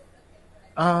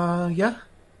 Yeah.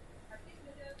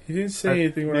 He didn't say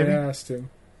anything when maybe. I asked him.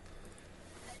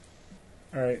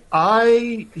 Alright.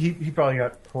 He probably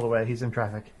got pulled away. He's in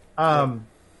traffic.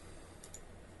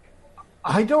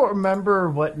 I don't remember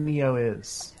what Neo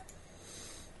is.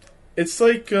 It's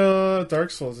like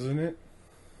Dark Souls, isn't it?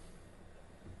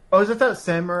 Oh, is it that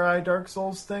Samurai Dark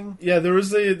Souls thing? Yeah,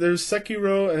 there's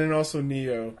Sekiro and then also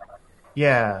Neo.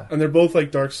 Yeah. And they're both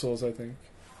like Dark Souls, I think.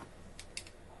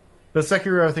 But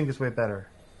Sekiro, I think, is way better.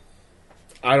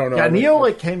 I don't know. Yeah, Neo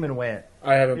like came and went.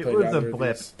 I haven't played It was either a of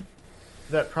blip these.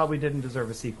 that probably didn't deserve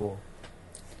a sequel.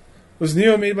 Was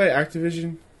Neo made by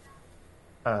Activision?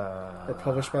 Or Or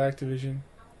published by Activision?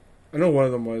 I know one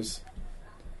of them was.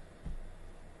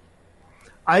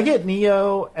 I get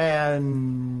Neo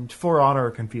and For Honor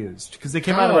confused because they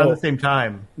came out How? around the same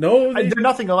time. No, They're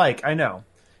nothing alike, I know.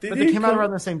 But they didn't came out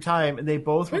around the same time, and they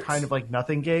both were What? kind of like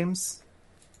nothing games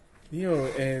Neo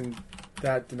and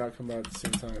that did not come out at the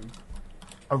same time.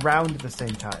 around the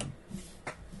same time.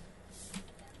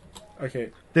 Okay.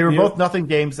 They were Neo- both nothing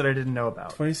games that I didn't know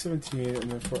about. 2017,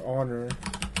 and then For Honor.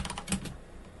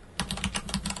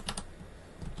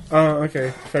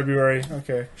 Okay. February.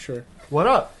 Okay, sure. What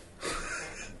up?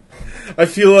 I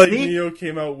feel like See? Neo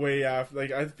came out way after.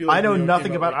 Like I feel. Like I know Neo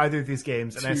nothing came out, about like, either of these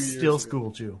games, and I 2 years still ago.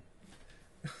 schooled you.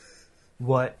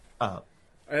 What up?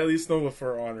 I at least know what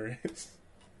For Honor is.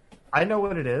 I know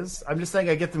what it is. I'm just saying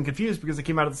I get them confused because they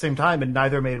came out at the same time and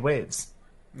neither made waves.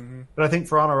 Mm-hmm. But I think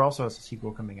For Honor also has a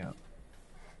sequel coming out.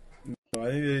 No,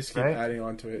 I think they just keep Right? adding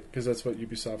on to it because that's what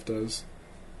Ubisoft does.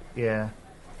 Yeah.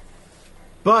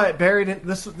 But buried in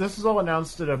this was all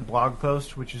announced in a blog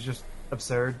post, which is just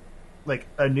absurd. Like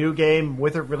a new game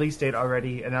with a release date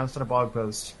already announced in a blog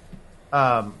post.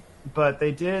 But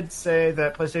they did say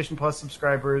that PlayStation Plus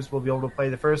subscribers will be able to play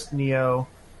the first Neo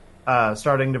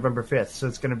starting November 5th. So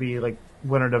it's going to be like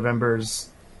winter November's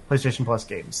PlayStation Plus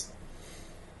games.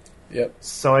 Yep.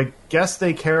 So I guess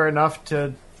they care enough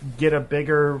to get a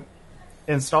bigger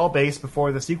install base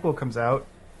before the sequel comes out.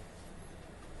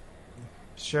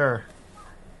 Sure.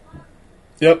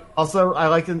 Yep. Also, I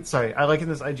like in this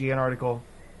IGN article.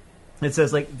 It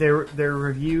says like their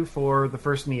review for the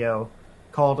first Neo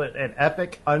called it an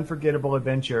epic, unforgettable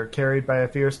adventure carried by a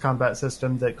fierce combat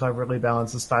system that cleverly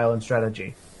balances style and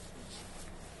strategy.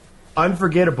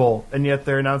 Unforgettable, and yet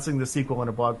they're announcing the sequel in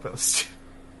a blog post.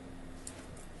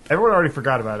 Everyone already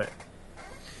forgot about it,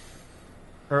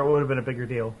 or it would have been a bigger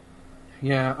deal.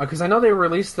 Yeah, because I know they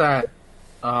released that.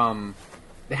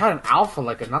 They had an alpha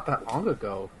like not that long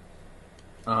ago.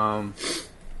 I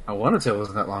wanted to say it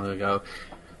wasn't that long ago.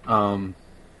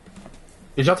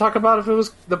 Did y'all talk about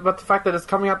about the fact that it's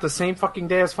coming out the same fucking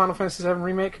day as Final Fantasy VII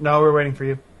Remake? No, we're waiting for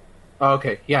you. Oh,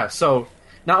 okay, yeah. So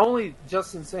not only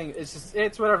Justin saying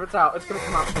it's whatever, it's out, it's gonna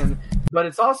come out soon, but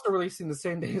it's also releasing the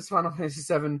same day as Final Fantasy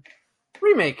VII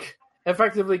Remake,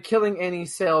 effectively killing any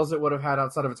sales it would have had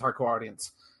outside of its hardcore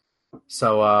audience.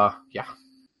 So yeah.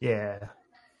 Yeah.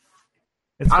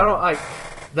 I don't like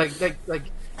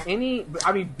any.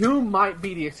 I mean, Doom might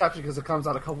be the exception because it comes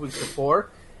out a couple weeks before.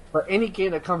 But any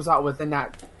game that comes out within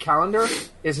that calendar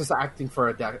is just acting for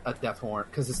a death warrant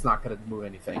because it's not going to move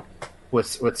anything.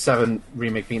 With 7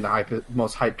 Remake being the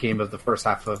most hype game of the first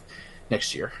half of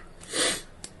next year.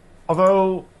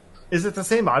 Although, is it the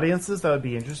same audiences that would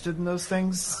be interested in those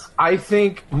things? I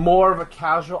think more of a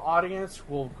casual audience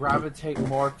will gravitate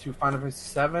more to Final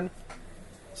Fantasy VII.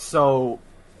 So,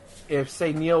 if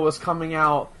say Neo was coming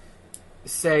out,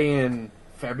 say in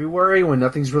February when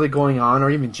nothing's really going on,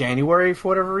 or even January for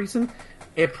whatever reason,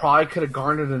 it probably could have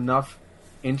garnered enough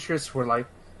interest where like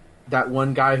that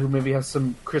one guy who maybe has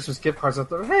some Christmas gift cards out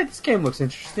there. Hey, this game looks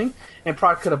interesting, and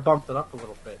probably could have bumped it up a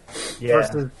little bit. Yeah.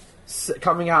 Versus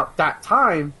coming out that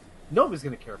time, nobody's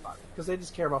going to care about it because they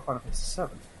just care about Final Fantasy VII.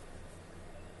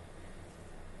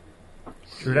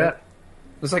 True that.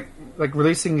 It's like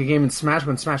releasing a game in Smash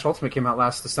when Smash Ultimate came out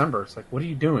last December. It's like, what are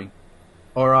you doing?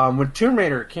 Or when Tomb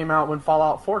Raider came out, when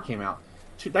Fallout 4 came out.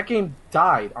 That game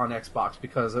died on Xbox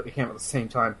because it came out at the same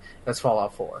time as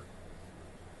Fallout 4.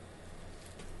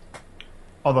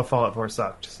 Although Fallout 4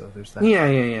 sucked, so there's that.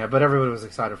 Yeah. But everybody was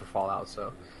excited for Fallout,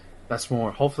 so that's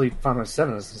more. Hopefully Final Fantasy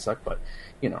VII doesn't suck, but,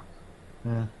 Yeah.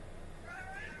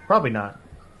 Probably not.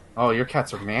 Oh, your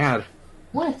cats are mad.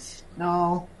 What?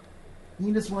 No.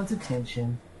 He just wants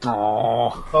attention.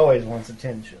 Oh. Always wants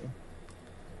attention.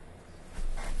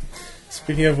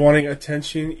 Speaking of wanting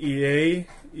attention, EA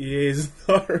is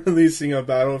not releasing a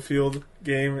Battlefield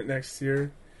game next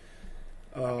year.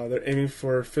 They're aiming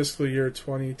for fiscal year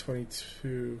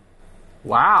 2022.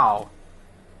 Wow.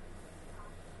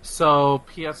 So,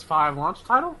 PS5 launch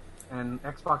title? And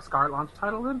Xbox Scarlet launch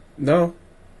title then? No.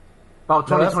 Oh,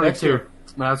 No, that's next 2022. year.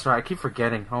 That's right. I keep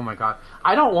forgetting. Oh my god.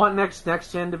 I don't want next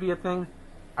gen to be a thing.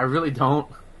 I really don't.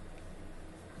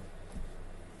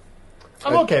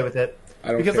 I'm okay with it. I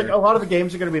don't Because care. like a lot of the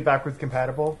games are going to be backwards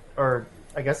compatible, or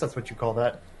I guess that's what you call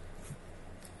that.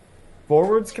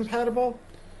 Forwards compatible?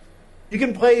 You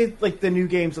can play like the new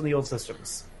games on the old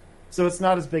systems. So it's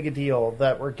not as big a deal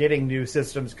that we're getting new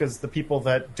systems because the people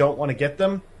that don't want to get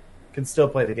them can still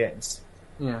play the games.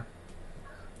 Yeah.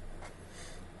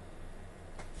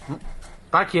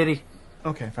 Bye, kitty.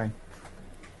 Okay, fine.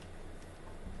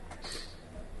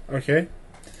 Okay.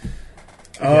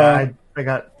 Yeah,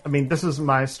 I mean, this is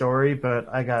my story, but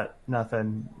I got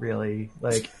nothing really.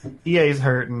 Like, EA's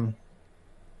hurting.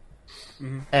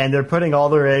 And they're putting all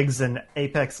their eggs in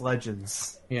Apex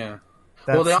Legends. Yeah.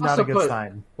 That's Well, they not also a good put-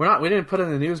 sign. We didn't put it in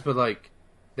the news, but like,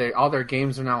 all their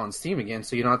games are now on Steam again,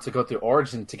 so you don't have to go through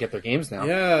Origin to get their games now.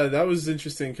 Yeah, that was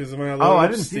interesting because when I loaded I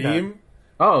up didn't see Steam,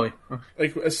 Oh,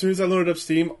 like as soon as I loaded up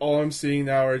Steam, all I'm seeing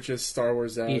now are just Star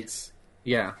Wars ads.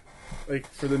 yeah. Like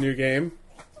for the new game,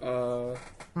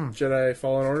 Jedi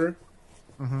Fallen Order.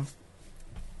 Mhm.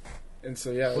 And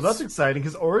so yeah, Well, that's exciting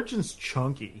because Origin's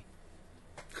chunky.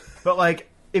 But like,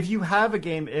 if you have a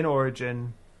game in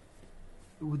Origin,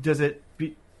 does it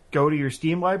go to your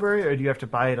Steam library, or do you have to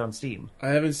buy it on Steam? I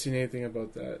haven't seen anything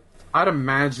about that. I'd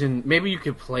imagine maybe you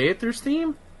could play it through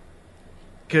Steam.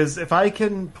 Because if I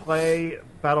can play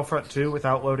Battlefront 2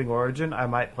 without loading Origin, I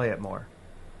might play it more.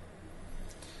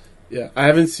 Yeah, I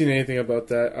haven't seen anything about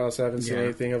that. I also haven't seen Yeah.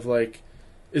 anything of like,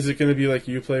 is it going to be like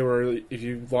Uplay where if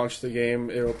you launch the game,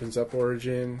 it opens up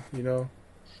Origin? You know?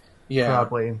 Yeah.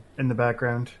 Probably in the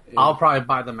background. I'll probably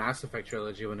buy the Mass Effect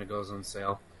trilogy when it goes on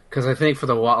sale. Because I think for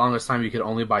the longest time you could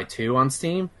only buy 2 on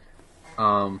Steam.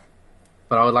 But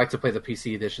I would like to play the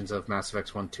PC editions of Mass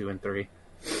Effects 1, 2, and 3.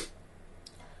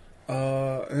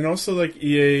 And also like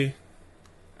EA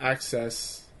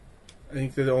Access, I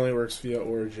think that it only works via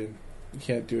Origin. You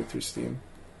can't do it through Steam.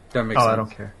 That makes Oh, sense. I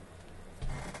don't care.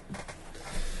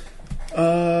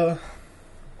 All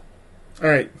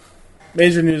right.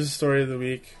 Major news story of the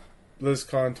week: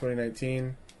 BlizzCon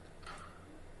 2019.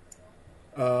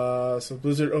 So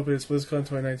Blizzard opened its BlizzCon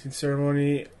 2019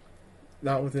 ceremony,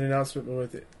 not with an announcement, but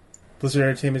with Blizzard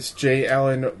Entertainment's J.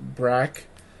 Allen Brack.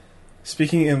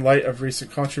 Speaking in light of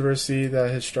recent controversy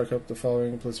that has struck up the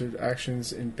following Blizzard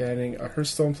actions in banning a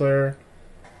Hearthstone player.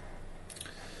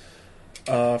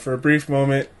 For a brief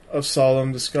moment of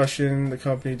solemn discussion, the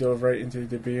company dove right into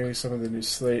debuting some of the new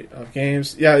slate of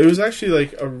games. Yeah, it was actually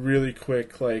like a really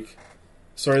quick, like,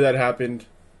 sorry that happened.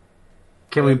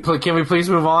 Can we please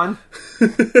move on?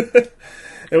 It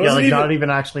Yeah, wasn't like even, not even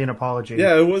actually an apology.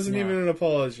 yeah, it wasn't Yeah. even an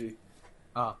apology.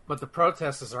 But the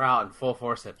protesters are out in full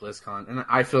force at BlizzCon, and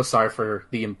I feel sorry for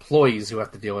the employees who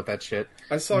have to deal with that shit.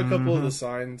 I saw a couple of the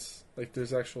signs. Like,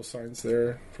 there's actual signs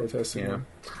there protesting. Yeah. them.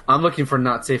 I'm looking for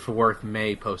not safe for work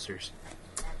May posters.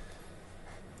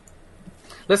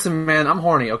 Listen, man, I'm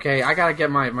horny, okay? I gotta get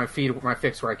my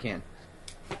fix where I can.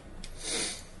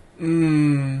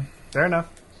 Fair enough.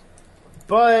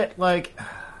 But, like,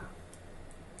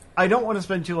 I don't want to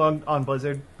spend too long on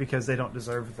Blizzard because they don't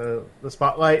deserve the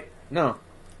spotlight. No,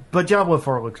 But Diablo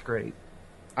 4 looks great.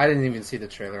 I didn't even see the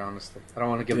trailer, honestly. I don't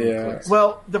want to give them Yeah. the clicks.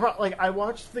 Well, I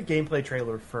watched the gameplay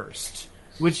trailer first,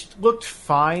 which looked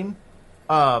fine.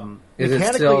 Is it Mechanically,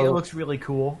 still- it looks really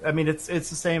cool. I mean, it's the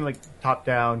same like top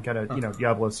down kind of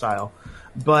Diablo style,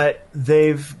 but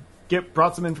they've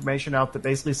brought some information out that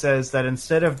basically says that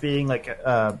instead of being like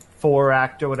a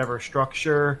 4-act or whatever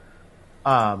structure,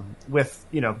 with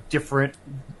different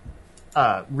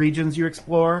regions you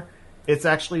explore, It's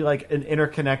actually like an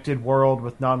interconnected world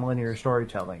with nonlinear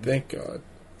storytelling. Thank God.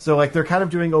 So like they're kind of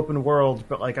doing open world,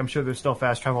 but like I'm sure there's still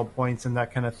fast travel points and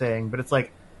that kind of thing. But it's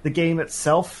like the game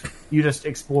itself, you just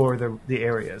explore the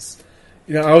areas.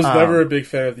 You know, I was never a big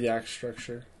fan of the act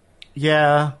structure.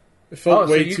 Yeah, It felt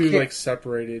so way you too can't- like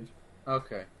separated.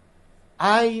 Okay.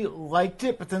 I liked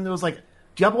it, but then there was like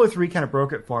Diablo 3 kind of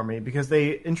broke it for me because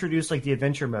they introduced like the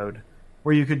adventure mode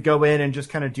where you could go in and just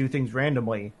kind of do things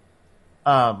randomly.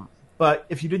 But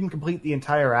if you didn't complete the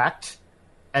entire act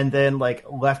and then like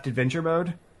left adventure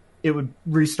mode, it would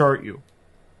restart you.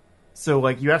 So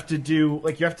like you have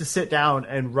to sit down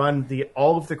and run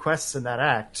all of the quests in that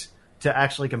act to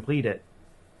actually complete it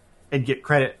and get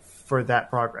credit for that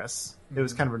progress. It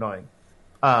was kind of annoying.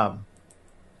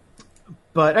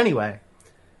 But anyway,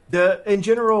 in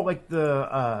general, like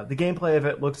the gameplay of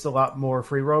it looks a lot more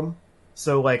free roam.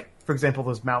 So like, for example,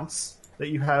 those mounts that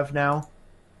you have now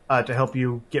to help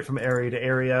you get from area to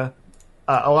area.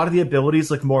 A lot of the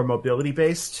abilities look more mobility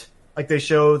based. Like they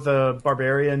show the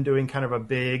barbarian doing kind of a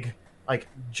big like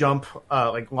jump,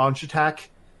 like launch attack,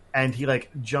 and he like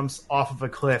jumps off of a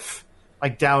cliff,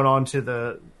 like down onto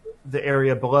the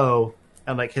area below,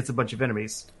 and like hits a bunch of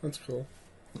enemies. That's cool.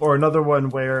 Or another one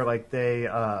where like they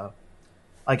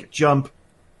like jump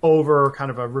over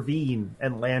kind of a ravine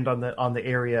and land on the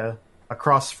area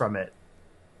across from it,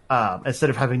 instead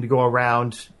of having to go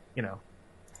around, you know.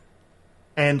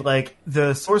 And like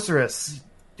the sorceress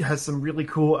has some really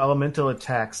cool elemental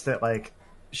attacks that like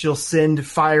she'll send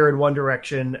fire in one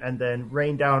direction and then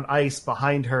rain down ice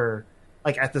behind her,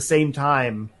 like at the same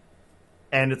time.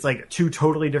 And it's like two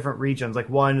totally different regions. Like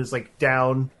one is like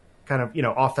down kind of, you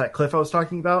know, off that cliff I was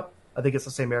talking about. I think it's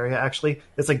the same area actually.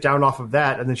 It's like down off of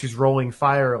that, and then she's rolling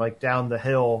fire like down the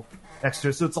hill next to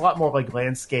her. So it's a lot more like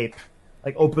landscape,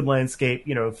 like open landscape,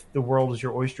 you know, if the world is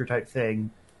your oyster type thing,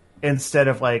 instead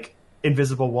of like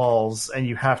invisible walls and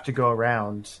you have to go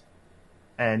around.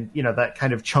 And, you know, that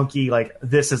kind of chunky, like,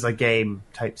 this is a game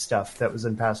type stuff that was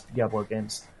in past Diablo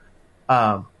games.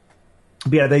 But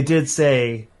yeah, they did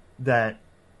say that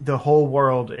the whole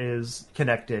world is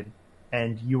connected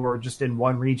and you are just in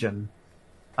one region.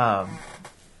 And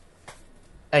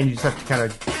you just have to kind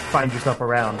of find yourself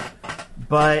around.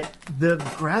 But the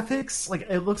graphics, like,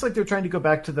 it looks like they're trying to go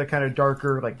back to the kind of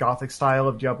darker, like, gothic style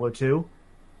of Diablo 2.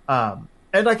 And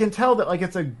I can tell that, like,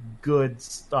 it's a good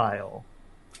style.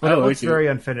 But it looks very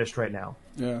unfinished right now.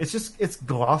 Yeah. It's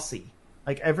glossy.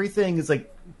 Like, everything is,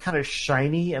 like, kind of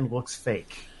shiny and looks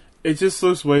fake. It just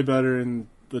looks way better in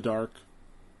the dark.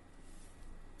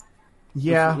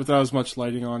 Yeah. Without as much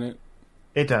lighting on it.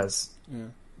 It does.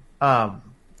 Yeah.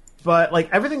 But,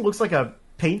 like, everything looks like a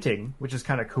painting, which is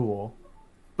kind of cool.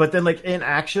 But then, like, in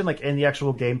action, like, in the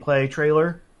actual gameplay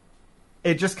trailer,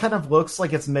 it just kind of looks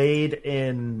like it's made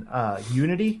in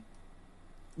Unity.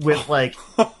 With like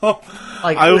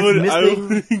I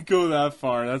wouldn't go that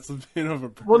far. That's a bit of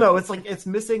a well, no, it's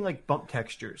missing like bump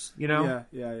textures, you know.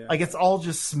 Yeah. Like it's all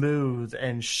just smooth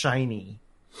and shiny.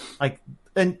 Like,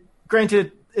 and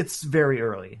granted, it's very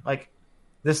early. Like,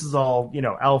 this is all, you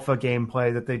know, alpha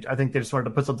gameplay that I think they just wanted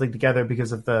to put something together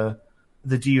because of the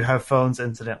Do You Have Phones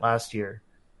incident last year,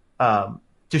 to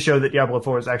show that Diablo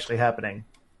 4 is actually happening.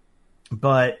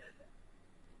 But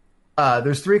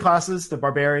there's 3 classes: the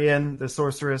Barbarian, the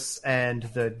Sorceress, and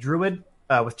the Druid,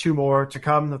 with 2 more to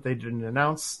come that they didn't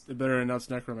announce. They better announce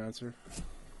Necromancer.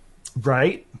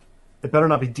 Right? It better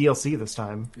not be DLC this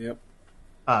time. Yep.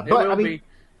 But, I mean,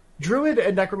 Druid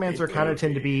and Necromancer kind of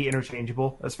tend to be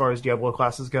interchangeable as far as Diablo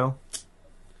classes go.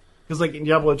 Because, like, in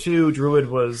Diablo 2, Druid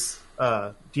was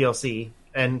DLC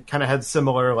and kind of had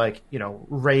similar, like, you know,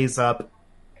 raise up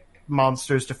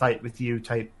monsters to fight with you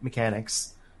type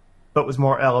mechanics, but was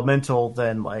more elemental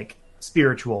than like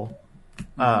spiritual.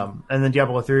 And then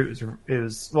Diablo 3 it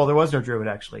was well, there was no Druid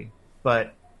actually,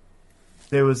 but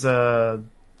there was the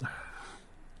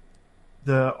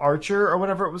Archer or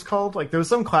whatever it was called. Like there was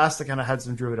some class that kind of had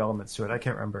some Druid elements to it. I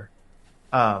can't remember.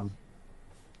 And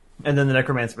then the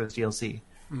Necromancer was DLC.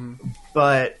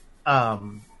 But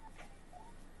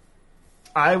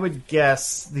I would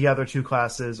guess the other 2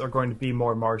 classes are going to be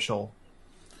more martial,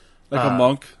 like a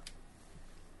monk.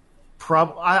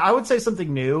 I would say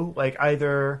something new, like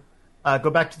either go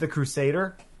back to the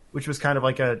Crusader, which was kind of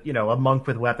like a monk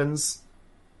with weapons,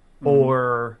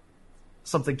 or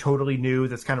something totally new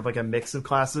that's kind of like a mix of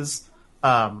classes.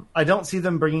 I don't see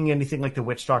them bringing anything like the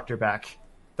Witch Doctor back.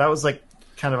 That was like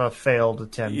kind of a failed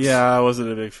attempt. Yeah, I wasn't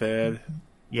a big fan.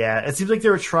 Yeah, it seems like they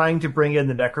were trying to bring in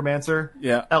the Necromancer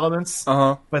elements,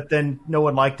 but then no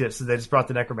one liked it, so they just brought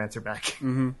the Necromancer back.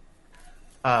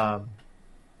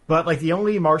 But like the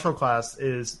only martial class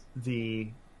is the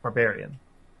Barbarian.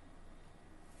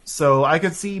 So I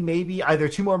could see maybe either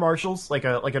two more marshals, like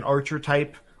an archer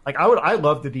type. Like I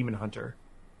love the demon hunter.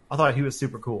 I thought he was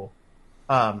super cool.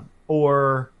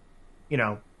 Or,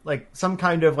 like some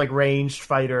kind of like ranged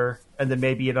fighter, and then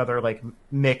maybe another like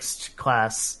mixed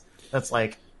class that's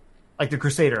like the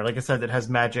crusader, like I said, that has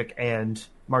magic and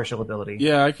martial ability.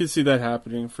 Yeah, I could see that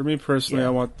happening. For me personally, Yeah.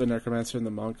 I want the necromancer and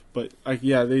the monk, but I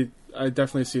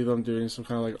definitely see them doing some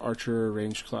kind of like archer or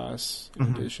range class in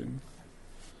addition.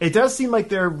 It does seem like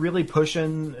they're really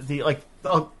pushing to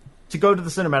go to the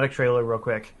cinematic trailer real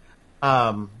quick.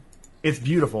 It's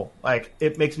beautiful. Like,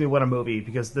 it makes me want a movie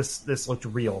because this looked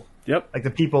real. Yep, Like, the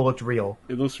people looked real.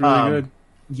 it looks really good.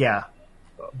 Yeah.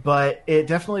 But it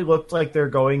definitely looked like they're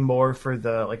going more for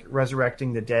the, like,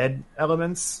 resurrecting the dead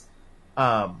elements.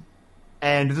 And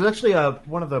there's actually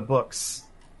one of the books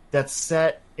that's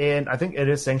set in, I think it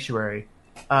is Sanctuary.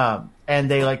 And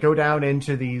they, like, go down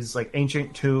into these, like,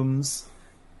 ancient tombs,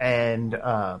 and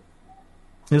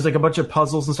there's, like, a bunch of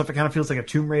puzzles and stuff. It kind of feels like a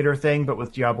Tomb Raider thing, but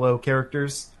with Diablo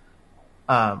characters.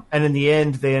 And in the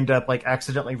end, they end up like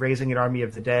accidentally raising an army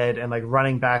of the dead and like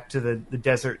running back to the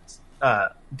desert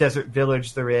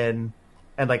village they're in,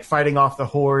 and like fighting off the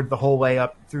horde the whole way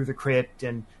up through the crypt.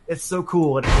 And it's so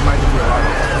cool, and it reminded me a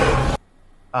lot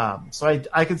of it. So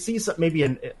I could see maybe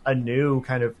a new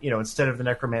kind of, instead of the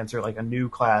necromancer, like a new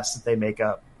class that they make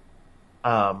up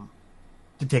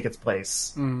to take its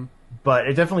place. But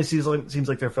it definitely seems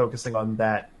like they're focusing on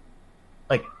that,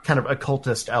 like, kind of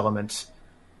occultist element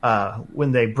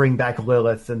when they bring back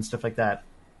Lilith and stuff like that.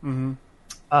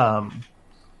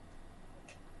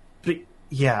 But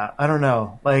yeah, I don't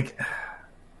know. Like,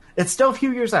 it's still a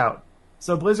few years out,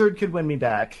 so Blizzard could win me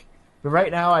back. But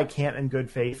right now, I can't, in good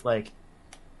faith, like,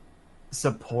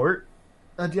 support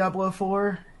a Diablo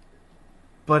 4.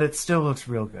 But it still looks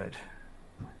real good.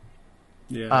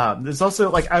 Yeah. There's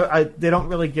also, like, they don't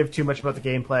really give too much about the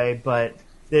gameplay, but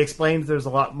they explained there's a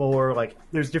lot more, like,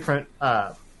 there's different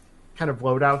kind of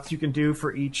loadouts you can do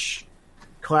for each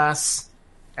class,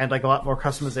 and like a lot more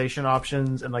customization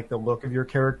options and like the look of your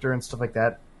character and stuff like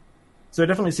that. So it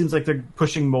definitely seems like they're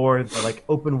pushing more the like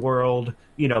open world,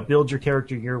 build your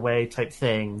character your way type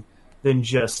thing than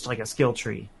just like a skill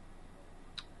tree,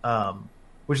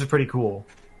 which is pretty cool.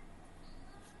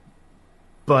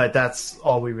 But that's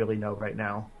all we really know right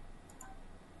now.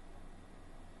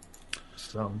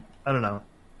 So I don't know.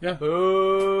 Yeah.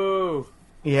 Boo!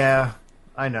 Yeah,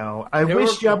 I know. I There wish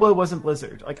were- Diablo wasn't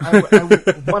Blizzard. Like, I want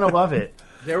to love it.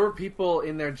 There were people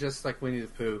in there just like Winnie the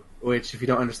Pooh, which, if you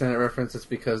don't understand that reference, it's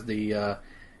because the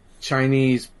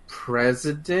Chinese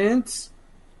president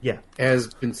Yeah.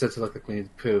 has been said to look like Winnie the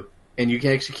Pooh. And you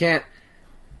actually can't...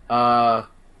 yeah.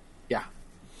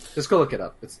 Just go look it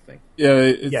up. It's the thing. Yeah,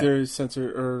 Yeah. they're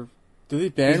censored, or do they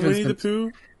ban He's been Winnie the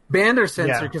censored. Pooh? Banned or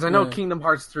censored, Yeah. because I know Yeah. Kingdom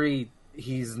Hearts 3,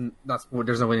 there's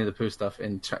no Winnie the Pooh stuff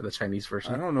in the Chinese I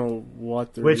version. don't know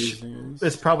what the Which reason is.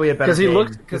 is probably a better Because he game,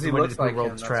 looks Winnie the Pooh like him,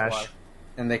 World's that's trash. why.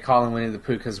 And they call him Winnie the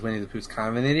Pooh because Winnie the Pooh's kind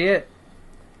of an idiot.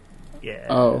 Yeah.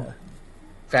 Oh,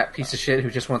 Fat piece of shit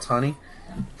who just wants honey.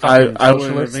 I Fucking wouldn't have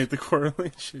socialist. made the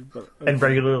correlation, but And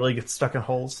regularly gets stuck in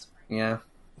holes. Yeah.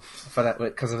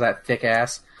 Because of that thick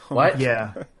ass. What?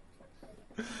 Yeah.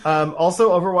 Also,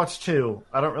 Overwatch 2.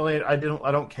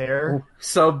 I don't care.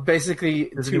 So basically,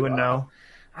 Does anyone know?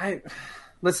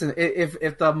 Listen.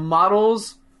 If the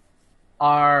models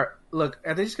are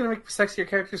they just gonna make sexier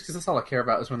characters? Because that's all I care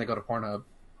about is when they go to Pornhub.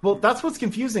 Well, that's what's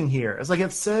confusing here. It's like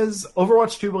it says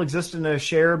Overwatch 2 will exist in a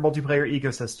shared multiplayer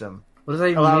ecosystem, What does that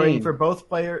even allowing mean? for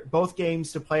both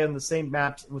games to play on the same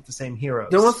maps with the same heroes.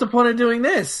 Then what's the point of doing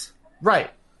this? Right.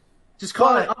 Just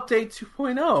call it But- Update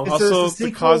 2.0. It's- also the the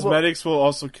sequel will- cosmetics will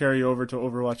also carry over to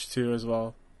Overwatch 2 as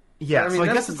well. Yeah, I mean, so I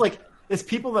that's- guess it's like it's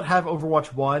people that have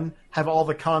Overwatch 1 have all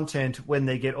the content when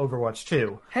they get Overwatch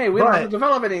 2. Hey, we don't have to But-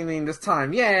 develop anything this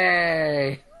time.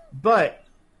 Yay! But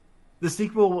the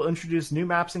sequel will introduce new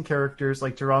maps and characters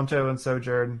like Toronto and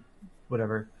Sojourn,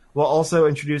 whatever, while also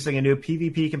introducing a new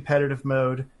PvP competitive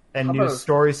mode and How new about-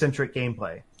 story-centric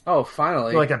gameplay. Oh,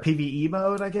 finally. So like a PvE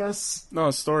mode, I guess? No,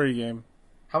 a story game.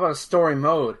 How about a story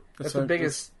mode? That's the what-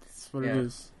 biggest. That's what yeah. it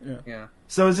is. Yeah. Yeah.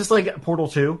 So is this like Portal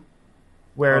 2?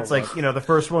 Where Oh, it's like, wow. the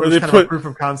first one Where was they kind of a put- proof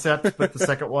of concept, but the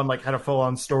second one like had a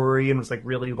full-on story and was like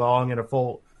really long and a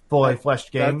fully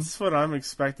fleshed game. That's what I'm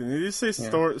expecting. They just say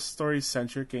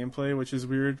story-centric gameplay, which is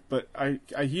weird, but I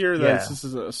hear that Yeah. this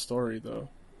is a story, though.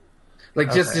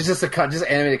 Like just Okay. it's just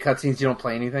animated cutscenes. You don't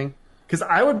play anything. Because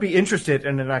I would be interested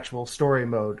in an actual story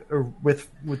mode or with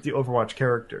the Overwatch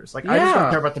characters. Like I just don't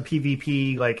care about the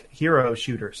PvP like hero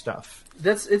shooter stuff.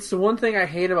 It's the one thing I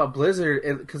hate about Blizzard,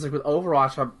 because like with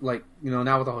Overwatch, I'm like,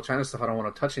 now with the whole China stuff, I don't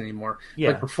want to touch it anymore.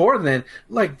 Yeah. Like before then,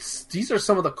 like these are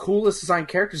some of the coolest designed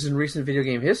characters in recent video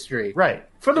game history, Right?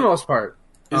 For the most part.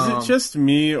 Is it just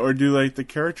me, or do like the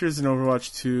characters in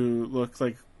Overwatch 2 look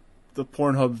like the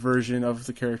Pornhub version of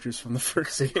the characters from the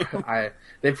first game?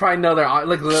 They probably know they're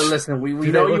like. Listen, we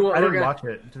know you. I didn't watch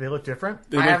it. Do they look different?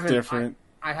 They look different.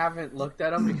 I haven't looked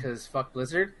at them because fuck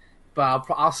Blizzard, but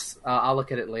I'll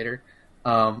look at it later.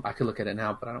 I could look at it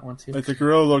now, but I don't want to. Like the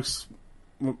gorilla looks,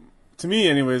 to me,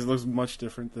 anyways, it looks much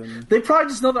different than. They probably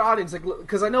just know their audience, like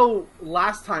because I know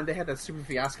last time they had that stupid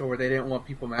fiasco where they didn't want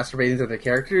people masturbating to their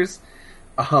characters.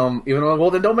 Even though, well,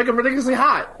 then don't make them ridiculously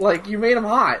hot. Like you made them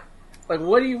hot. Like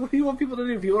what do you want people to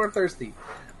do? People are thirsty.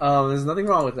 There's nothing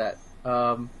wrong with that.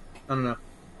 I don't know.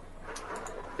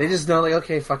 They just know, like,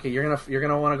 okay, fuck it, you're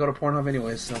gonna want to go to Pornhub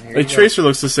anyways. So here like Tracer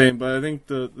looks the same, but I think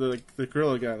the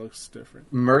gorilla guy looks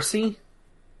different. Mercy.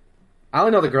 I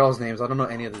only know the girls' names. I don't know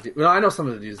any of the dudes. Well, I know some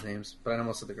of the dudes' names, but I know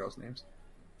most of the girls' names.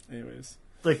 Anyways,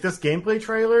 like this gameplay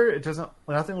trailer, it doesn't.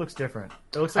 Nothing looks different.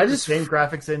 It looks like the same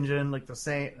graphics engine, like the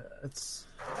same. I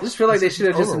just feel like they should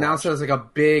have just announced it as like a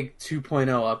big 2.0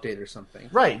 update or something.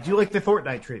 Right? Do you like the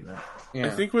Fortnite treatment? Yeah. I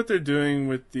think what they're doing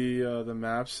with the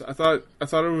maps, I thought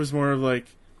it was more of like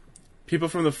people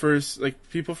from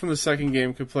the second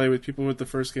game could play with people with the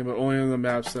first game, but only on the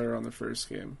maps that are on the first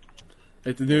game.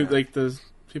 Like the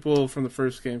people from the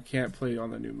first game can't play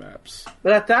on the new maps.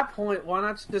 But at that point, why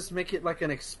not just make it like an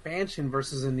expansion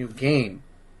versus a new game?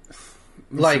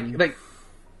 Listen, like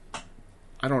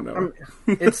I don't know.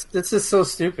 It's just so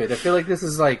stupid. I feel like this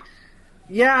is like,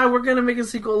 yeah, we're gonna make a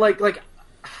sequel, like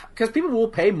because people will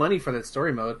pay money for that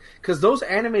story mode because those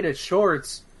animated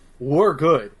shorts were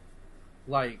good.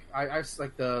 Like I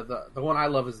like the one I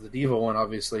love is the Diva one,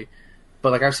 obviously,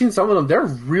 but like I've seen some of them; they're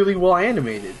really well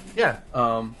animated. Yeah.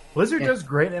 Blizzard does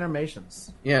great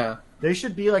animations. Yeah, they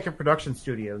should be like a production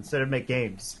studio instead of make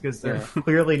games because they're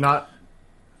clearly not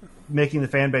making the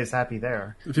fan base happy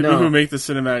there. The people who make the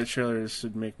cinematic trailers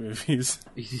should make movies.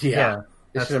 Yeah.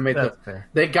 They should have made fair.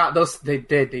 They got those. They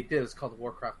did. It's called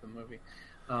Warcraft the movie.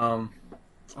 That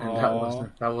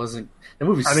wasn't the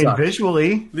movie. I mean,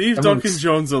 visually, leave Duncan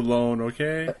Jones alone,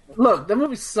 okay? Look, the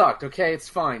movie sucked. Okay, it's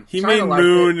fine. He made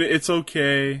Moon. It's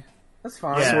okay. That's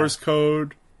fine. Yeah. Source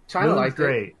Code. China liked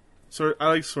great. it. I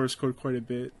like Source Code quite a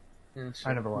bit. Yeah,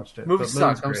 sure. I never watched it. Movie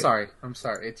sucked. I'm sorry.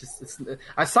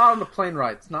 I saw it on the plane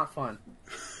ride. It's not fun.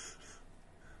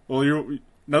 Well,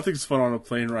 nothing's fun on a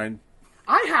plane ride.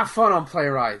 I have fun on plane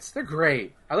rides. They're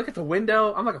great. I look at the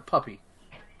window. I'm like a puppy.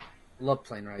 Love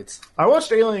plane rides. I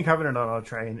watched Alien Covenant on a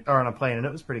train or on a plane, and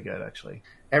it was pretty good actually.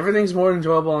 Everything's more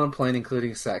enjoyable on a plane,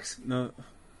 including sex. No.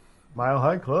 Mile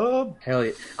High Club. Hell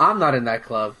yeah! I'm not in that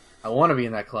club. I want to be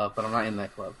in that club, but I'm not in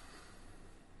that club.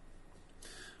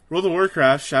 World of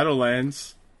Warcraft,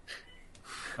 Shadowlands.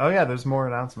 Oh yeah, there's more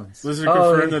announcements. Blizzard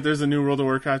confirmed that there's a new World of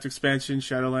Warcraft expansion,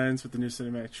 Shadowlands, with the new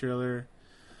cinematic trailer.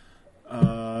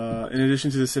 In addition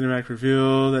to the cinematic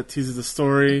reveal that teases the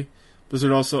story,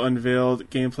 Blizzard also unveiled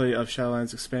gameplay of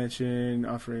Shadowlands expansion,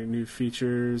 offering new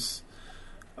features.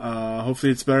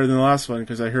 Hopefully it's better than the last one,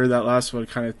 because I heard that last one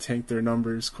kind of tanked their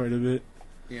numbers quite a bit.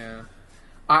 Yeah.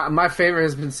 My favorite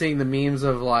has been seeing the memes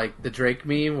of like the Drake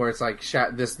meme where it's like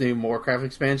this new Warcraft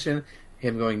expansion,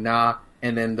 him going nah,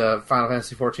 and then the Final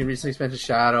Fantasy XIV recent expansion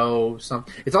Shadow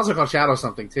something. It's also called Shadow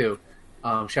something too,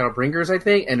 Shadowbringers I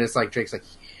think, and it's like Drake's like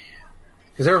yeah,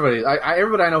 because everybody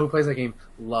I know who plays that game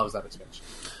loves that expansion,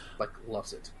 like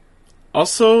loves it.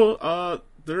 Also,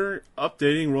 they're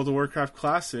updating World of Warcraft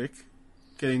Classic,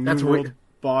 getting new world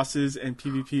bosses and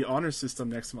PvP honor system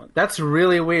next month. That's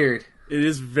really weird. It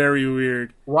is very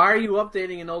weird. Why are you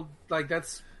updating an old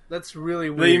that's really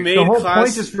weird. They made the whole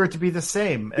point is for it to be the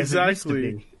same as exactly.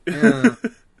 It used to be. Yeah.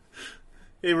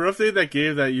 Hey, we're updating that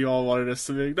game that you all wanted us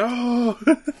to make. No.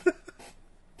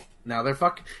 Now they're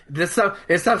it's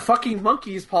that fucking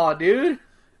monkey's paw, dude.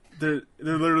 They're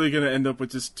literally going to end up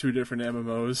with just two different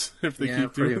MMOs if they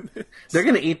keep doing this. They're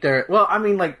going to eat their... correct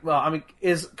me if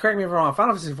I'm wrong,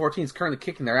 Final Fantasy XIV is currently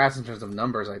kicking their ass in terms of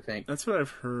numbers, I think. That's what I've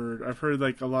heard. I've heard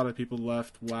like a lot of people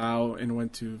left WoW and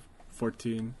went to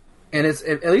 14. And it's,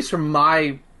 at least from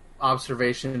my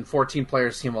observation, 14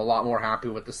 players seem a lot more happy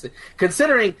with this.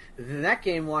 Considering that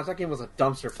game was a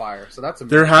dumpster fire, so that's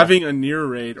amazing. They're having a near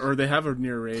raid, or they have a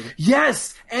near raid.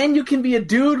 Yes! And you can be a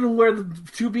dude and wear the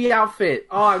 2B outfit.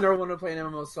 Oh, I've never wanted to play an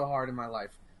MMO so hard in my life.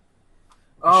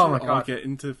 Oh We my should all god, get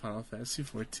into Final Fantasy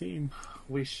 14.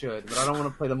 we should, but I don't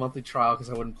want to play the monthly trial because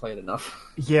I wouldn't play it enough.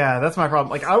 Yeah, that's my problem.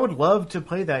 Like, I would love to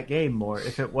play that game more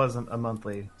if it wasn't a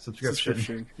monthly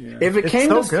subscription. Yeah. If it It's came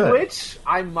so to good. Switch,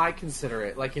 I might consider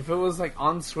it. Like if it was like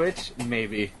on Switch,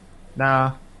 maybe.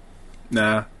 Nah,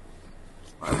 Nah.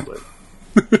 I would.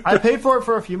 I paid for it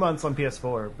for a few months on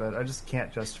PS4, but I just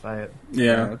can't justify it.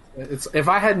 Yeah. It's if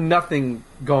I had nothing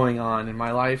going on in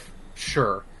my life,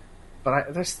 sure.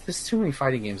 But there's too many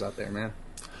fighting games out there, man.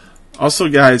 Also,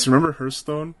 guys, remember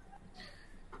Hearthstone?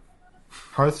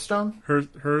 Hearthstone?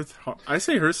 I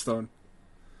say Hearthstone.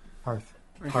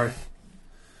 Hearth.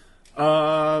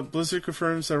 Blizzard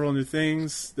confirmed several new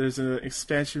things. There's an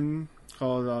expansion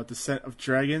called Descent of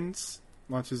Dragons.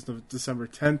 Launches December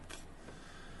 10th.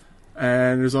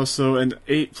 And there's also an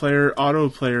 8-player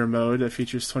auto-player mode that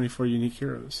features 24 unique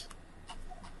heroes.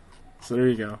 So there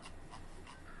you go.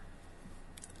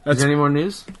 Is there any more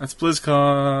news? That's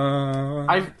BlizzCon.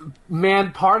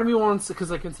 Part of me wants,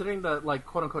 because like considering the like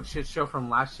quote unquote shit show from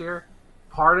last year,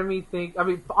 part of me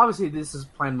obviously this is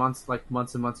planned months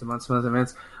in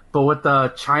advance, but with the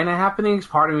China happenings,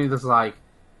 part of me is like,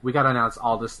 we gotta announce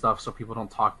all this stuff so people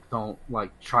don't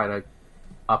like try to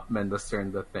upend us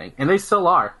during the thing, and they still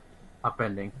are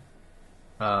upending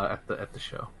at the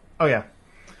show. Oh, yeah.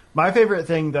 My favorite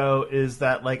thing, though, is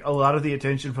that like a lot of the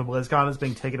attention from BlizzCon is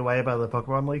being taken away by the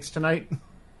Pokemon leaks tonight.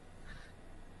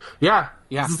 Yeah.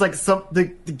 It's like the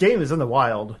game is in the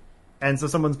wild, and so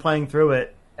someone's playing through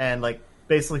it and like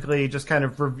basically just kind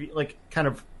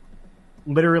of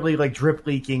literally like drip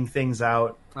leaking things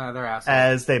out They're assholes.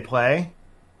 as they play.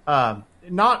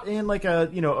 Not in like a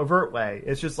overt way.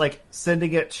 It's just like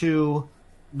sending it to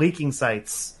leaking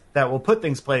sites that will put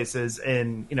things places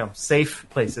in safe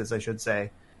places, I should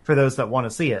say, for those that want to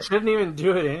see it. Shouldn't even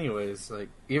do it anyways. Like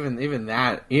even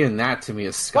that to me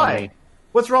is scummy. Why?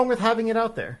 What's wrong with having it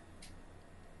out there?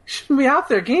 Shouldn't be out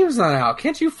there. Game's not out.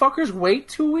 Can't you fuckers wait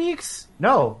 2 weeks?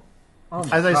 No. Oh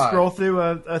my As I God. scroll through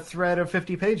a thread of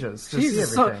 50 pages to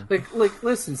Jesus, see everything. like,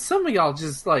 listen. Some of y'all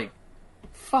just like,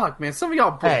 fuck, man. Some of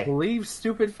y'all Hey. believe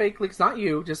stupid fake leaks. Not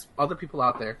you, just other people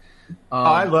out there.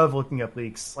 I love looking up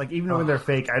leaks. Like even when they're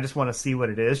fake, I just want to see what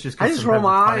it is. I just roll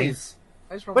my funny. eyes.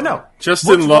 But no, Justin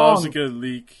What's loves wrong? a good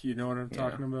leak. You know what I'm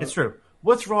talking about? it's true.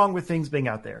 What's wrong with things being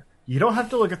out there? You don't have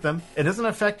to look at them. It doesn't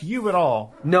affect you at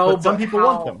all. No, but some but people how-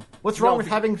 want them. What's wrong No, with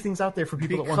having things out there for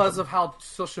people that want Because them? of how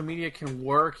social media can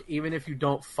work, even if you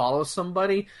don't follow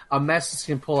somebody, a message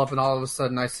can pull up and all of a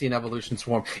sudden I see an evolution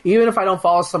swarm. Even if I don't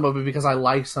follow somebody because I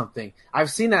like something.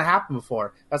 I've seen that happen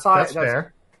before. That's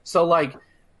fair. So like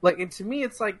and to me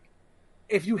it's like,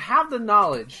 if you have the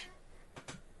knowledge,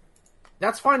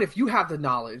 that's fine if you have the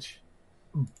knowledge,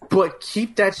 but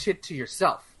keep that shit to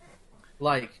yourself.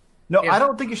 Like, No, if- I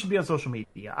don't think it should be on social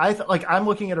media. I'm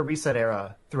looking at a Reset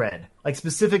Era thread, like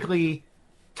specifically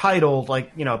titled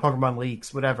Pokemon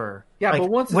leaks, whatever. Yeah, like, but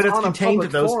once when it's on a contained to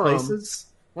public those forum- places.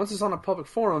 once it's on a public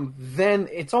forum, then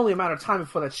it's only a matter of time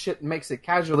before that shit makes it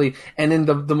casually. And then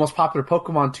the most popular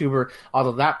Pokemon tuber,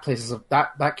 although that place is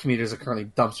that community is currently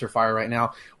dumpster fire right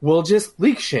now, will just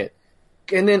leak shit,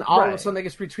 and then all of a Right. sudden it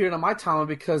gets retweeted on my timeline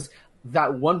because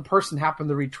that one person happened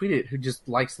to retweet it who just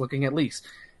likes looking at leaks.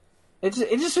 It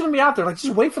just shouldn't be out there. Like,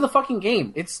 just wait for the fucking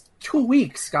game. It's 2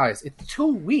 weeks, guys. It's 2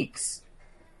 weeks.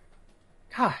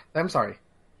 God, I'm sorry.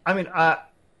 I mean,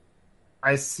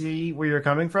 I see where you're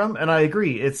coming from, and I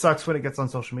agree. It sucks when it gets on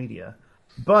social media.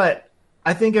 But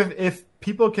I think if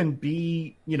people can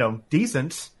be,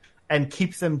 decent and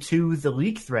keep them to the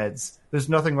leak threads, there's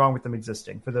nothing wrong with them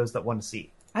existing for those that want to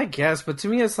see. I guess, but to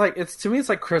me it's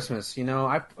like Christmas.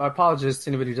 I apologize to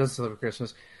anybody who doesn't celebrate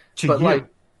Christmas, To but you. like,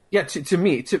 yeah, to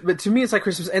me, but to me it's like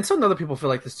Christmas, and some other people feel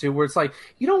like this too, where it's like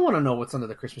you don't want to know what's under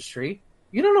the Christmas tree.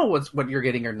 You don't know what you're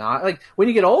getting or not. Like when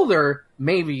you get older,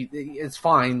 maybe it's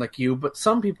fine, like you. But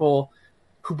some people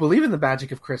who believe in the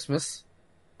magic of Christmas,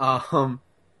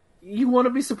 you want to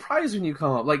be surprised when you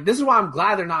come up. Like this is why I'm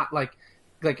glad they're not like.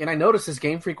 And I noticed this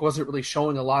Game Freak wasn't really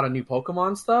showing a lot of new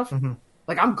Pokemon stuff. Mhm.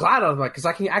 Like I'm glad of it because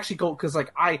I can actually go because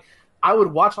like I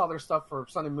would watch all their stuff for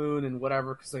Sun and Moon and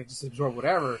whatever because they just absorb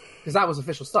whatever because that was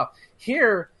official stuff.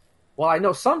 Here, while I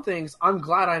know some things, I'm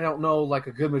glad I don't know like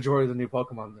a good majority of the new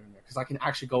Pokemon that are in there because I can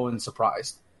actually go in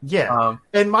surprised. Yeah.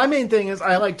 And my main thing is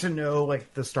I like to know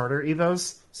like the starter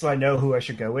evos so I know who I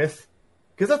should go with.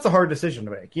 Because that's a hard decision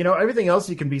to make. Everything else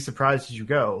you can be surprised as you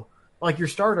go. Like your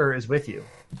starter is with you.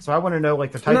 So I want to know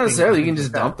like the type. Not necessarily, you can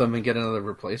just dump them and get another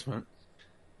replacement.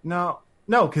 No,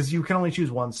 because you can only choose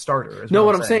one starter. No,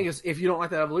 what I'm saying is if you don't like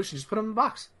that evolution, just put them in the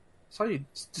box. That's all you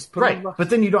just put them in Right, the box. but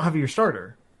then you don't have your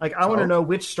starter. Like I want to Oh. know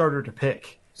which starter to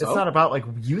pick So? It's not about like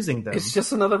using them. It's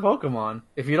just another Pokemon.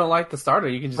 If you don't like the starter,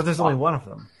 you can just. But there's only one of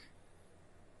them.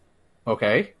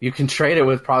 Okay, you can trade it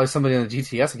with probably somebody in the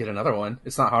GTS and get another one.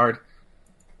 It's not hard.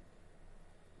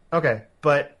 Okay,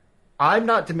 but I'm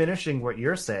not diminishing what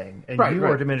you're saying, and you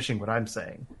are diminishing what I'm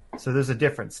saying. So there's a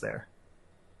difference there.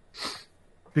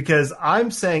 Because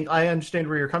I'm saying I understand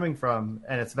where you're coming from,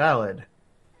 and it's valid,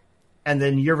 and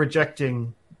then you're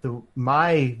rejecting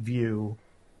my view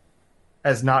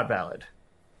as not valid.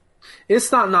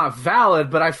 It's not valid,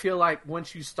 but I feel like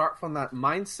once you start from that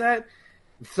mindset,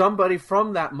 somebody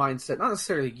from that mindset, not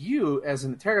necessarily you as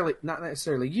entirely, not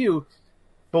necessarily you,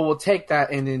 but will take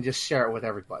that and then just share it with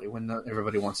everybody when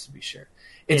everybody wants to be shared.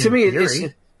 And to me,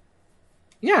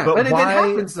 yeah, but it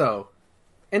happens though.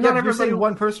 And not everybody. You're saying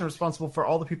one person responsible for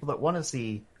all the people that want to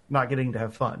see not getting to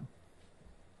have fun.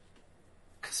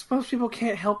 Because most people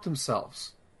can't help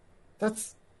themselves.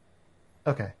 That's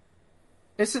okay.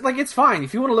 It's like, it's fine.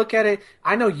 If you want to look at it,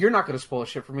 I know you're not going to spoil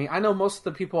shit for me. I know most of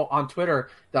the people on Twitter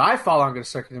that I follow aren't going to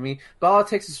circle to me, but all it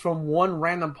takes is from one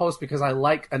random post because I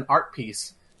like an art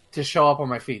piece to show up on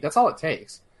my feed. That's all it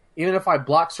takes. Even if I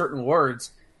block certain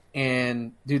words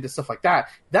and do the stuff like that,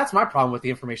 that's my problem with the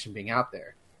information being out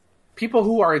there. People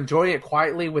who are enjoying it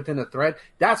quietly within a thread,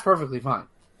 that's perfectly fine.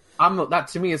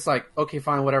 To me, it's like, okay,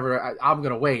 fine, whatever, I'm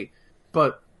going to wait.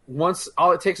 But once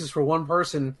all it takes is for one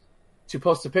person to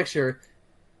post a picture,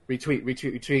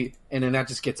 retweet, and then that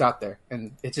just gets out there.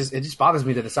 And it just bothers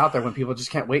me that it's out there when people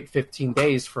just can't wait 15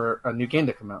 days for a new game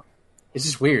to come out. It's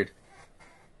just weird.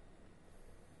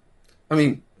 I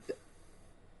mean...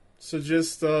 So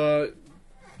just live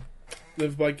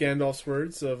by Gandalf's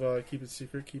words of keep it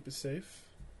secret, keep it safe.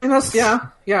 And that's, yeah.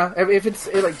 If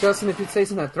it's, like, Justin, if it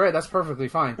stays in that thread, that's perfectly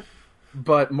fine.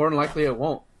 But more than likely it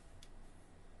won't.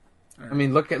 I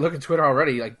mean, look at Twitter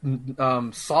already. Like,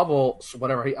 Sobble,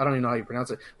 whatever, I don't even know how you pronounce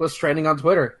it, was trending on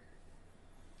Twitter.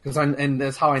 And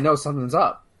that's how I know something's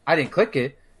up. I didn't click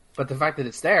it, but the fact that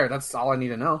it's there, that's all I need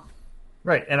to know.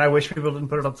 Right, and I wish people didn't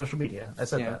put it on social media. I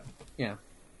said that. Yeah.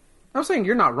 I'm saying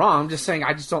you're not wrong. I'm just saying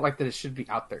I just don't like that it should be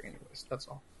out there anyways. That's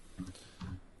all.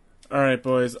 All right,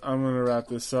 boys, I'm going to wrap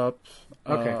this up.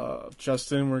 Okay.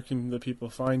 Justin, where can the people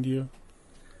find you?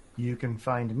 You can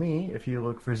find me if you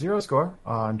look for Zero Score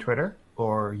on Twitter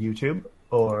or YouTube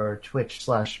or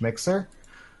Twitch/Mixer.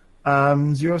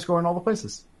 Zero Score in all the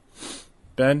places.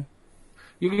 Ben?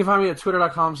 You can find me at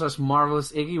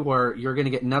twitter.com/marvelousiggy, where you're going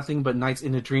to get nothing but Nights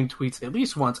in a Dream tweets at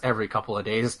least once every couple of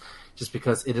days, just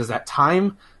because it is that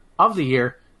time of the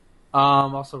year.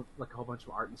 Also, like, a whole bunch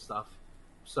of art and stuff.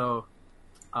 So,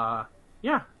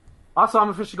 yeah. Also, I'm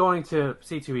officially going to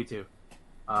C2E2.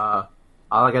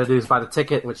 All I got to do is buy the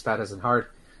ticket, which that isn't hard.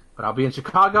 But I'll be in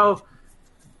Chicago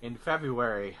in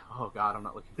February. Oh, God, I'm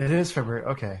not looking forward to it. It is February.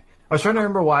 Okay. I was trying to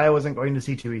remember why I wasn't going to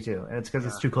C2E2, and it's because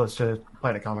it's too close to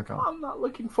Planet Comic-Con. I'm not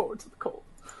looking forward to the cold.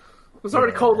 It was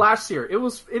already cold last year. It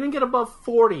didn't get above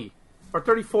 40 or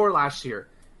 34 last year.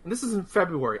 And this is in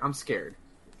February. I'm scared.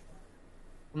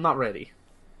 I'm not ready.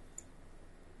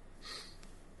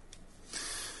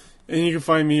 And you can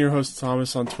find me, your host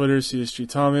Thomas, on Twitter, CSG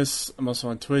Thomas. I'm also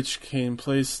on Twitch, Kane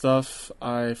Plays Stuff.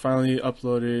 I finally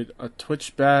uploaded a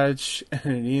Twitch badge and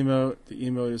an emote. The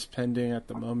emote is pending at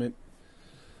the moment,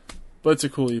 but it's a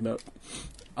cool emote.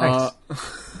 Nice.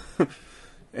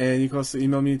 And you can also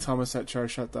email me,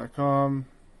 thomas@charshot.com.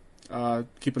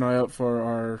 Keep an eye out for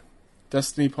our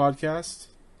Destiny podcast,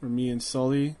 where me and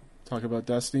Sully talk about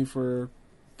Destiny for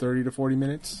 30 to 40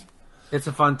 minutes. It's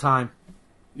a fun time.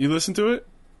 You listen to it?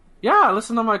 Yeah, I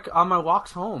listen on my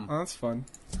walks home. Oh, that's fun.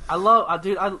 I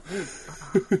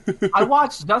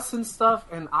watch Justin's stuff,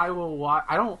 and I will watch.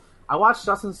 I watch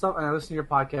Justin's stuff, and I listen to your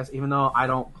podcast, even though I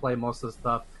don't play most of the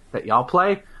stuff that y'all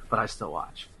play, but I still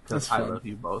watch because I love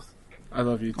you both. I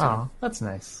love you too. Oh, that's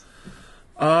nice.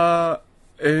 And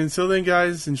until then,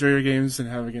 guys, enjoy your games and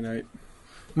have a good night.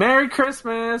 Merry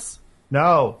Christmas.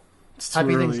 No. It's too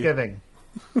Happy early. Thanksgiving.